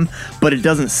front of him, but it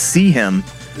doesn't see him.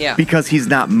 Yeah. Because he's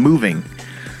not moving.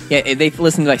 Yeah, they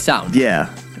listen to like sound. Yeah.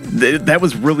 That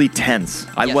was really tense.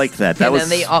 I liked that. That was.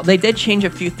 And they did change a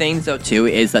few things though too.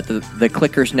 Is that the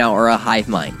clickers now are a hive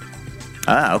mind?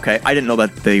 Ah, okay. I didn't know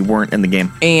that they weren't in the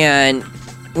game. And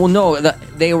well, no,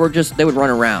 they would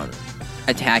run around,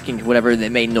 attacking whatever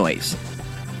that made noise.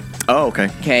 Oh, okay.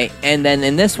 Okay, and then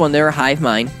in this one they're a hive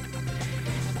mind,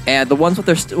 and the ones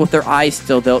with their eyes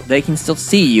still they can still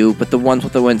see you, but the ones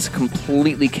with the ones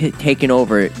completely taken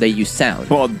over, they use sound.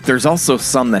 Well, there's also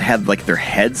some that had like their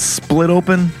heads split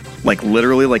open. Like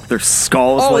literally, like their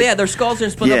skulls. Oh like, yeah, their skulls are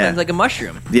split open like a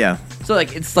mushroom. Yeah. So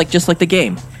like it's like just like the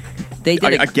game. They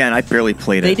did again. I barely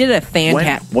played it. They did a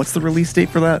fantastic. What's the release date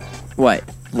for that? What?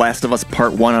 Last of Us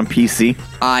Part 1 on PC.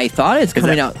 I thought it's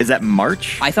coming out. Is that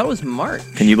March? I thought it was March.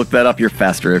 Can you look that up? You're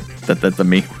faster than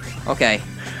me. Okay.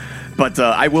 But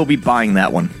I will be buying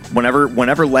that one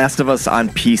whenever Last of Us on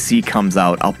PC comes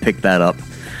out. I'll pick that up.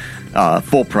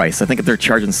 Full price. I think if they're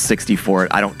charging $60 for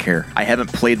it, I don't care. I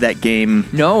haven't played that game.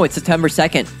 No, it's September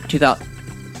 2nd,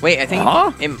 2000. Wait, I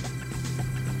think.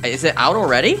 Is it out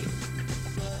already?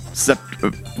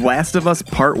 Last of Us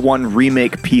Part 1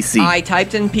 Remake PC. I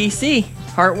typed in PC.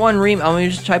 Part 1 Remake. I'm going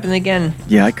to just type it again.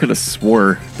 Yeah, I could have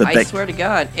swore that. I swear to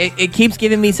God. It keeps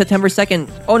giving me September 2nd.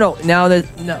 Oh, no. Now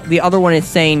the other one is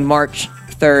saying March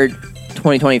 3rd,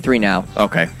 2023 now.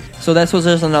 Okay. So this was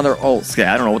just another old.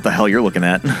 Yeah, I don't know what the hell you're looking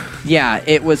at. Yeah,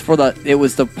 it was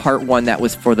the part 1 that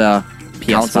was for the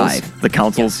PS5. The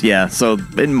consoles, yeah. So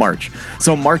in March.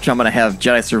 So March, I'm going to have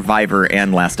Jedi Survivor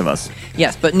and Last of Us.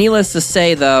 Yes, but needless to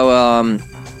say, though,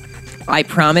 I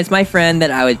promised my friend that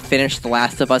I would finish The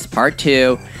Last of Us Part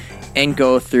 2 and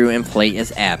go through and play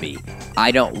as Abby.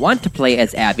 I don't want to play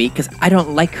as Abby because I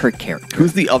don't like her character.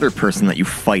 Who's the other person that you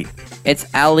fight? It's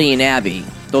Ellie and Abby.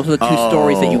 Those are the two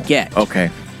stories that you get.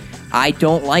 Okay. I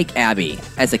don't like Abby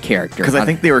as a character. Because I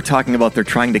think they were talking about they're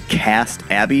trying to cast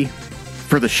Abby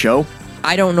for the show.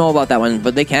 I don't know about that one,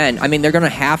 but they can. I mean, they're going to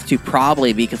have to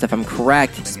probably because if I'm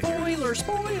correct... Spoiler.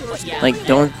 Like,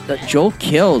 Joel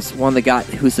kills one of the guys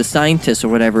who's the scientist or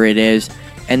whatever it is,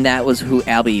 and that was who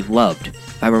Abby loved.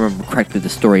 If I remember correctly the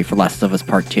story for Last of Us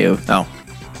Part 2. Oh.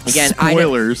 Again,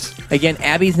 spoilers. Again,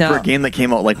 Abby's now... For a game that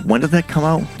came out, like, when did that come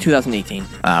out? 2018.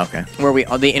 Ah, okay. Where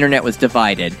the internet was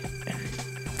divided.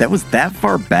 That was that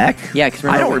far back? Yeah, because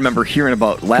I don't remember hearing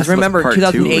about Last of Us Part 2. Remember,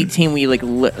 2018, we like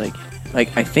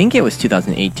I think it was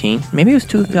 2018. Maybe it was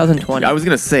 2020. I was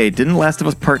going to say, didn't Last of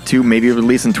Us Part 2 maybe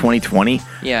release in 2020?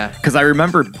 Yeah. Because I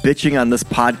remember bitching on this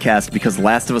podcast because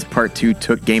Last of Us Part 2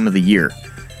 took Game of the Year.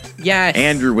 Yes.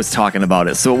 Andrew was talking about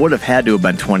it, so it would have had to have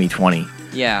been 2020.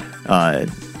 Yeah.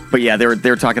 But yeah, they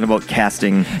were talking about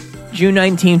casting... June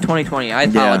 19, 2020. I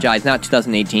apologize, not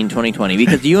 2018, 2020.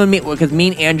 Because me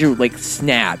and Andrew like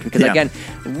snapped. Because again,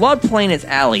 loved playing as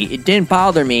Ellie. It didn't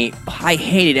bother me. I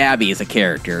hated Abby as a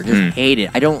character. Just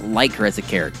hated. I don't like her as a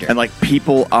character. And like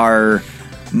people are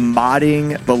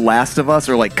modding The Last of Us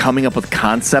or like coming up with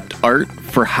concept art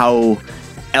for how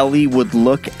Ellie would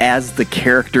look as the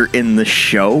character in the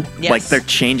show. Yes. Like they're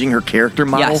changing her character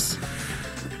model. Yes.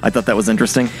 I thought that was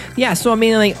interesting. Yeah, so I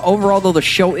mean, like overall, though the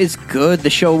show is good. The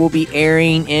show will be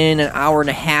airing in an hour and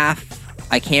a half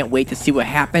I can't wait to see what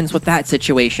happens with that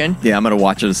situation. Yeah, I'm gonna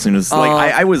watch it as soon as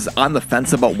I was on the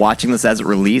fence about watching this as it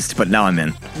released, but now I'm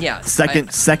in. Yeah.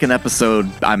 Second episode,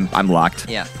 I'm locked.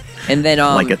 Yeah. And then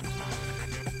Like it.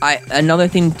 another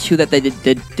thing too that they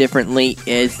did differently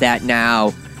is that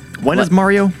now When is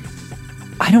Mario?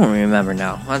 I don't remember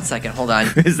now. 1 second, hold on.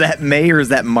 Is that May or is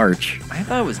that March? I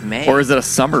thought it was May. Or is it a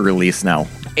summer release now?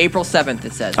 April 7th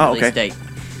it says, Oh, release okay. date.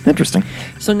 Interesting.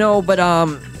 So no, but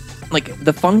like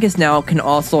the fungus now can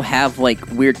also have like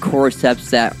weird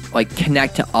cordyceps that like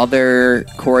connect to other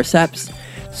cordyceps.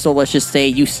 So let's just say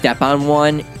you step on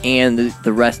one and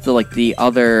the rest of like the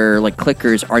other like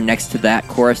clickers are next to that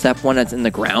cordyceps one that's in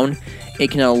the ground. It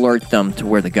can alert them to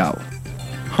where to go.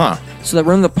 Huh. So that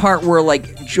we're in the part where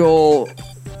like Joel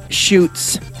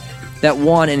shoots that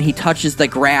one and he touches the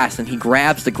grass and he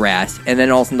grabs the grass and then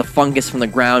all of a sudden the fungus from the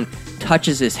ground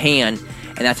touches his hand.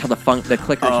 And that's how the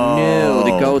clickers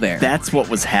knew to go there. That's what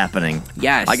was happening.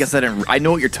 Yes. I guess I know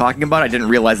what you're talking about. I didn't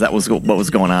realize that was what was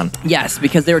going on. Yes,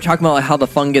 because they were talking about how the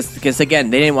fungus, because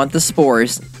again, they didn't want the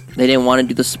spores. They didn't want to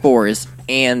do the spores.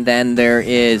 And then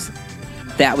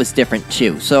that was different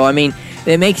too. So, I mean,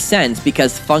 it makes sense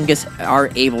because fungus are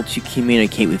able to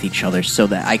communicate with each other so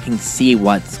that I can see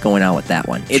what's going on with that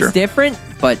one. It's Sure. different,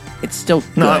 but it's still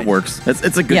good. No, it works.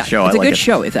 It's a good show. It's I a like good it.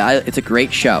 show. It's a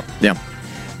great show. Yeah.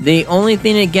 The only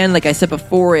thing, again, like I said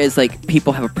before, is like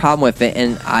people have a problem with it,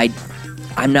 and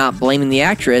I'm not blaming the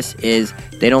actress. Is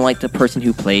they don't like the person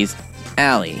who plays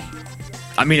Allie.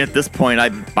 I mean, at this point,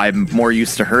 I'm more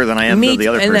used to her than I am to the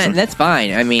other and person. that's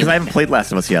fine. I mean, Because I haven't played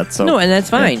Last of Us yet, so no, and that's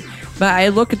fine. But I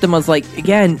look at them as like,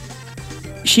 again,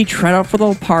 she tried out for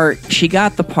the part. She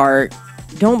got the part.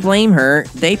 Don't blame her.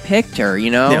 They picked her.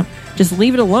 Yeah. Just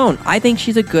leave it alone. I think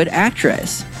she's a good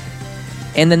actress.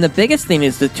 And then the biggest thing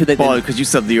is Well, because you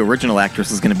said the original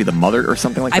actress is going to be the mother or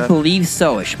something like that? I believe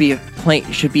so. It should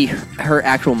be her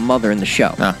actual mother in the show,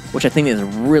 which I think is a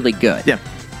really good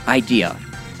idea.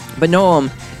 But no,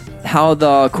 how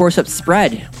the cordyceps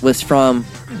spread was from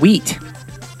wheat.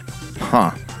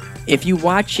 Huh. If you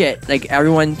watch it, like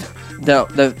everyone,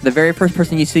 the very first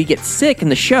person you see get sick in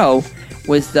the show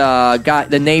was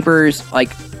the neighbor's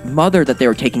like mother that they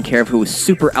were taking care of, who was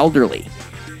super elderly.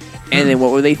 And then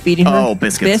what were they feeding her? Oh,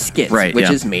 biscuits. Biscuits, Right, which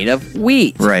yeah. is made of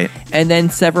wheat. Right. And then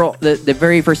the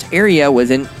very first area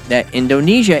was in that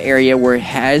Indonesia area where it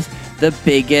has the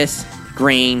biggest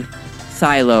grain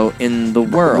silo in the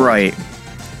world. Right.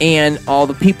 And all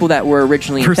the people that were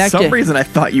originally For infected. some reason, I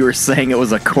thought you were saying it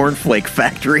was a cornflake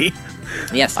factory.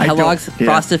 Yes, I don't- Kellogg's yeah.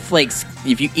 Frosted Flakes.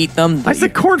 If you eat them, I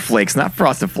said cornflakes, not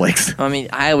Frosted Flakes. I mean,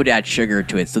 I would add sugar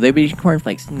to it, so they'd be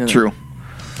cornflakes. No. True.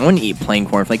 I wouldn't eat plain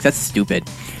cornflakes. That's stupid.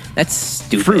 That's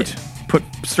stupid. Fruit. Put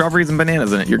strawberries and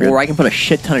bananas in it. You're good. Or I can put a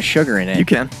shit ton of sugar in it. You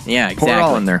can. Yeah, exactly. Pour it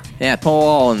all in there. Yeah, pour it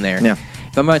all in there. Yeah.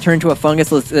 If I'm gonna turn into a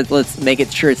fungus, let's make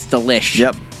it sure it's delish.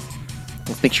 Yep.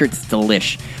 Let's make sure it's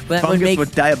delish. But that would Fungus make,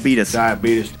 with diabetes.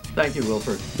 Thank you,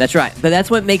 Wilford. that's right. But that's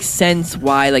what makes sense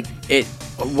why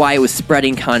it was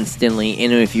spreading constantly.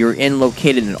 And if you're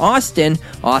located in Austin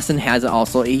has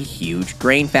also a huge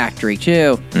grain factory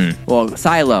too. Well,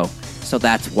 silo. So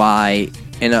that's why.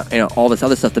 And all this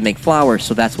other stuff to make flour,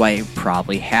 so that's why it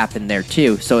probably happened there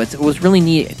too. So it was really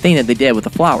neat thing that they did with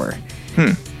the flour.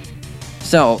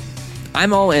 So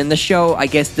I'm all in the show. I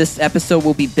guess this episode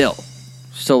will be Bill.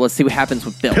 So let's see what happens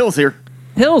with Bill. Pills here.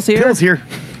 Pills here. Pills here.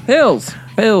 Pills.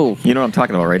 Bill. You know what I'm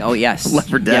talking about, right? Oh yes. Left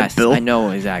 4 Dead, yes, Bill. I know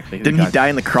exactly. who Didn't you're he die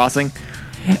in the crossing?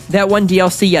 talking- That one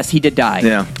DLC, yes, he did die.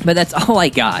 Yeah. But that's all I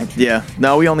got. Yeah.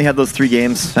 No, we only had those 3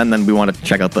 games, and then we want to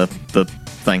check out the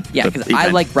thing. Yeah, the because I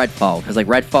event. like Redfall. Because like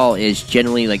Redfall is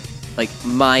generally like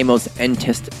my most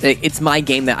it's my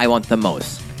game that I want the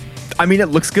most. I mean, it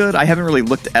looks good. I haven't really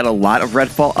looked at a lot of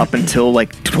Redfall up until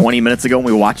like 20 minutes ago when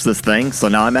we watched this thing, so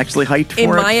now I'm actually hyped for it. In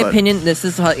my but- opinion, this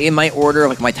is in my order,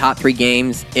 like my top 3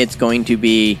 games. It's going to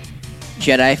be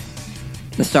Jedi,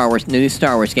 the new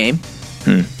Star Wars game,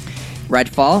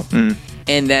 Redfall,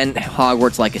 and then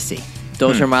Hogwarts Legacy.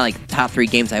 Those are my like top 3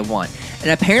 games I want. And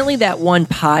apparently that one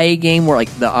Pi game, where like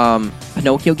the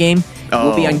Pinocchio game,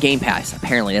 will be on Game Pass.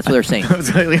 Apparently, that's what they're saying.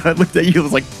 I looked at you. It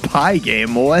was like Pie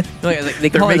game. What? They They're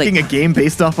call it, making like, a game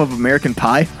based off of American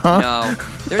Pie? Huh? No,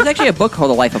 there's actually a book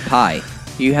called The Life of Pi.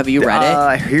 Have you read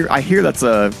it? I hear that's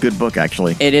a good book,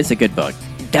 actually. It is a good book.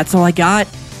 That's all I got.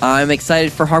 I'm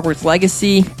excited for Hogwarts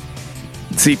Legacy.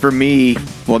 See, for me,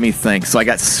 let me think. So I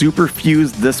got Super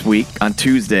Fused this week on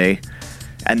Tuesday,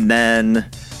 and then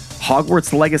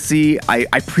Hogwarts Legacy, I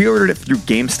pre-ordered it through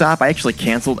GameStop. I actually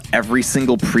canceled every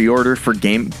single pre-order for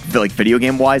video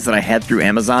game wise that I had through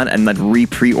Amazon, and then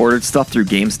pre-ordered stuff through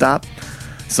GameStop.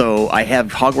 So I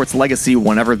have Hogwarts Legacy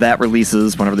whenever that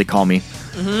releases, whenever they call me.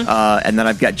 and then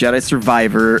I've got Jedi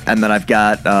Survivor, and then I've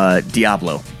got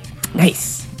Diablo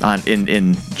Nice.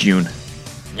 in June.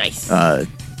 Nice.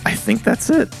 I think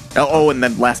that's it. Oh, and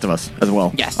then Last of Us as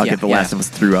well. Yes, I'll yeah, get the yeah. Last of Us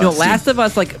through. No, Steam. Last of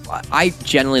Us, like, I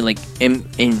generally, like, am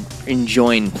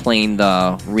enjoying playing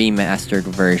the remastered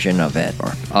version of it,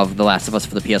 or of The Last of Us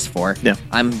for the PS4. Yeah.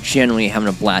 I'm generally having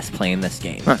a blast playing this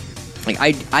game. Huh. Like,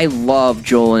 I love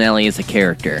Joel and Ellie as a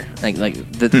character. Like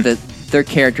their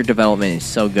character development is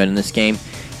so good in this game,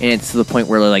 and it's to the point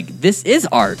where they're like, this is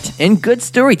art and good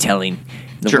storytelling.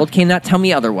 The Sure. world cannot tell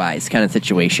me otherwise, kind of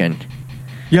situation.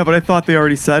 Yeah, but I thought they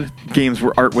already said games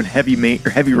were art when Heavy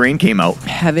Rain came out.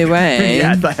 Heavy Rain.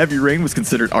 Yeah, I thought Heavy Rain was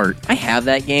considered art. I have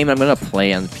that game. I'm gonna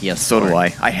play on the PS4. So do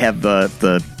I. I have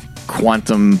the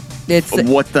Quantum.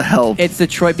 What the hell? It's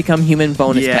Detroit Become Human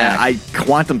bonus yeah, pack.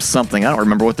 Quantum something. I don't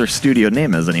remember what their studio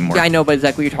name is anymore. Yeah, I know, but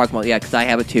exactly what you're talking about. Yeah, because I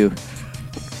have it too.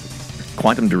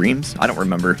 Quantum Dreams? I don't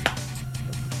remember.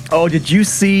 Oh, did you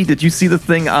see the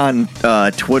thing on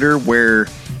Twitter where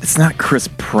it's not Chris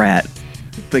Pratt?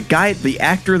 The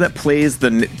actor that plays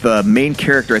the main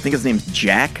character, I think his name's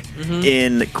Jack,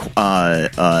 in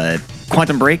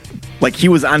Quantum Break. Like, he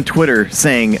was on Twitter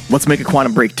saying, "Let's make a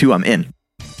Quantum Break 2, I'm in."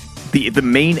 The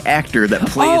main actor that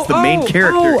plays the main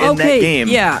character in that game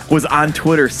was on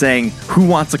Twitter saying, "Who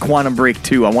wants a Quantum Break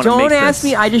 2? I want to make this." Don't ask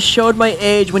me. I just showed my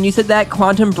age. When you said that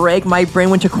Quantum Break, my brain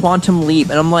went to Quantum Leap,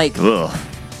 and I'm like, ugh.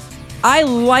 I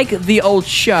like the old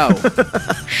show.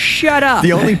 Shut up.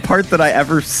 The only part that I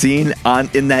ever seen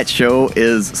in that show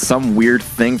is some weird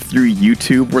thing through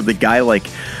YouTube where the guy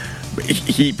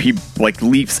he like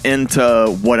leaps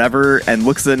into whatever and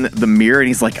looks in the mirror and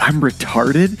he's like, "I'm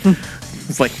retarded."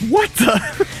 It's like, what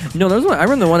the? No, there's one. I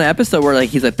remember the one episode where like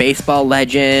he's a baseball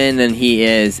legend and he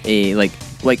is a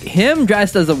like him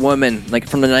dressed as a woman like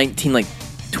from the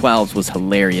 1912s was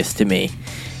hilarious to me.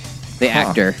 The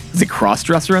actor. Is he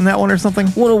cross-dresser in that one or something?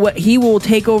 Well, he will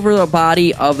take over the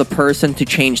body of the person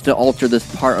to alter this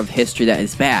part of history that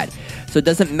is bad. So it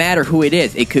doesn't matter who it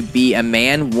is. It could be a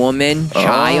man, woman,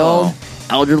 child,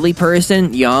 elderly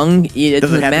person, young. It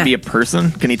Does it have matter. to be a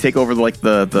person? Can he take over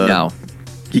the No.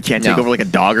 He can't take over like a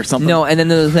dog or something? No, and then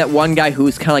there's that one guy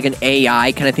who's kind of like an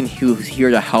AI kind of thing who's here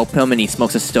to help him, and he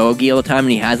smokes a stogie all the time,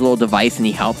 and he has a little device, and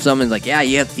he helps him, and like, yeah,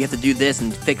 you have to do this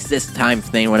and fix this time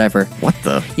thing, whatever. What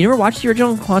the? You never watched the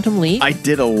original Quantum Leap? I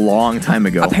did a long time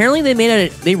ago. Apparently they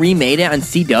remade it on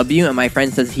CW, and my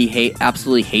friend says he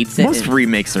absolutely hates it. Most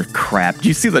remakes are crap. Did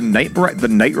you see the Knight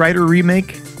Rider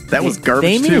remake? That was garbage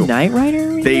They made too. a Knight Rider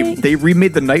remake? They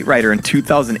remade the Knight Rider in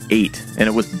 2008, and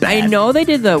it was bad. I know they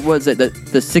did the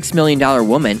 $6 Million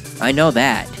Woman. I know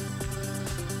that.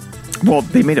 Well,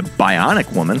 they made a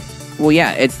Bionic Woman. Well,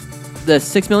 yeah, it's the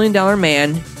 $6 Million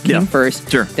Man came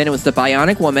first. Sure. Then it was the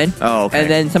Bionic Woman. Oh, okay. And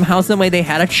then somehow, some way, they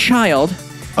had a child.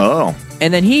 Oh.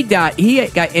 And then he got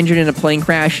injured in a plane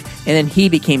crash, and then he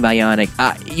became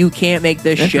bionic. You can't make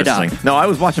this shit up. No, I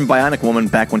was watching Bionic Woman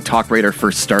back when Talk Radar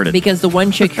first started. Because the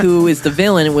one chick who is the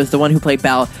villain was the one who played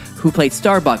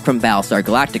Starbuck from Battlestar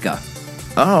Galactica.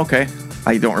 Oh, okay.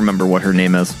 I don't remember what her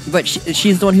name is. But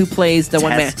she's the one who plays the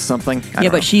one man. Something.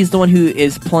 Yeah, but she's the one who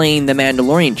is playing the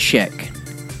Mandalorian chick.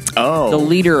 Oh. The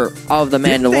leader of the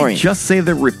Mandalorian. Didn't they just say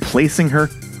they're replacing her?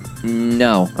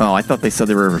 No. Oh, I thought they said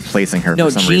they were replacing her. No,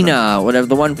 for some Gina, reason. whatever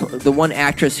the one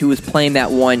actress who was playing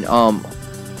that one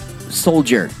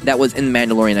soldier that was in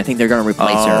Mandalorian. I think they're going to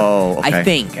replace her. Oh, okay. I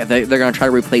think they're going to try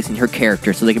to replace her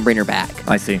character so they can bring her back.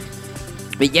 I see.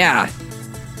 But yeah,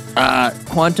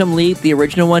 Quantum Leap, the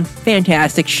original one,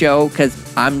 fantastic show.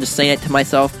 Because I'm just saying it to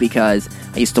myself because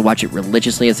I used to watch it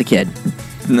religiously as a kid.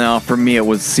 No, for me it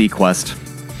was Sequest.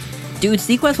 Dude,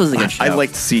 Sequest was a good show. I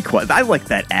liked Sequest. I liked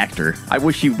that actor. I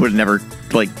wish he would have never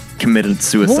committed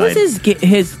suicide. What was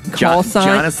his call sign?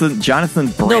 Jonathan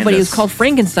Brandis. No, but he was called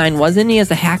Frankenstein, wasn't he?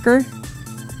 As a hacker.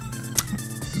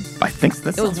 I think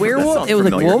that's. It was werewolf. It was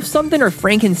like Wolf something or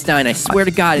Frankenstein. I swear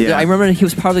to God, yeah. I remember he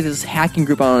was part of this hacking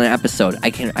group on an episode.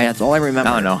 That's all I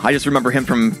remember. I don't know. I just remember him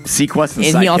from Sequest and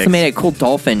he also Sidekicks. made a cool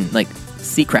dolphin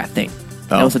Seacraft thing.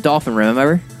 Oh. It was a dolphin.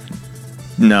 Remember?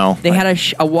 No. They had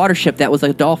a water ship that was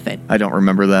like a dolphin. I don't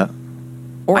remember that.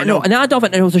 Or no, not a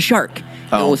dolphin. It was a shark.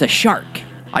 Oh. It was a shark.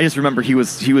 I just remember he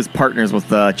was partners with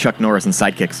Chuck Norris and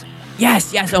Sidekicks.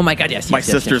 Yes. Oh my God. Yes. My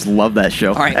sisters love that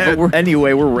show. All right.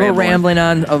 Anyway, we're rambling. We're rambling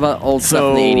on about old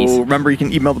stuff in the 80s. Remember, you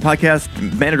can email the podcast,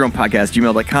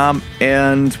 manadronepodcast@gmail.com,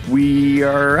 and we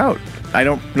are out. I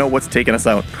don't know what's taking us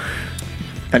out.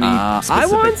 I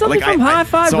want something from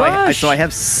Hi-Fi Rush. So I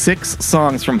have 6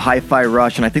 songs from Hi-Fi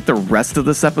Rush, and I think the rest of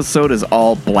this episode is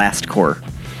all blastcore.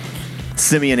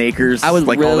 Simeon Akers. I would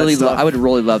like all that really, stuff. I would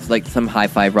really love like some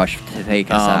Hi-Fi Rush to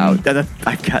take us out.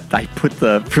 I put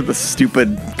for the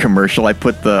stupid commercial. I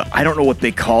don't know what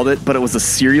they called it, but it was a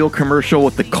cereal commercial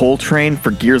with the Coltrane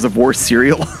for Gears of War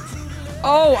cereal.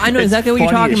 Oh, I know It's exactly what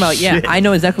you're funny talking as about. Yeah, shit. I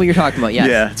know exactly what you're talking about. Yes.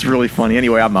 Yeah, it's really funny.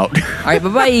 Anyway, I'm out. All right,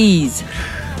 bye-byes.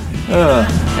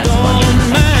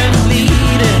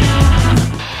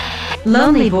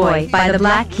 Lonely Boy by the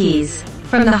Black Keys.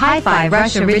 From the Hi-Fi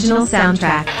Rush original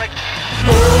soundtrack.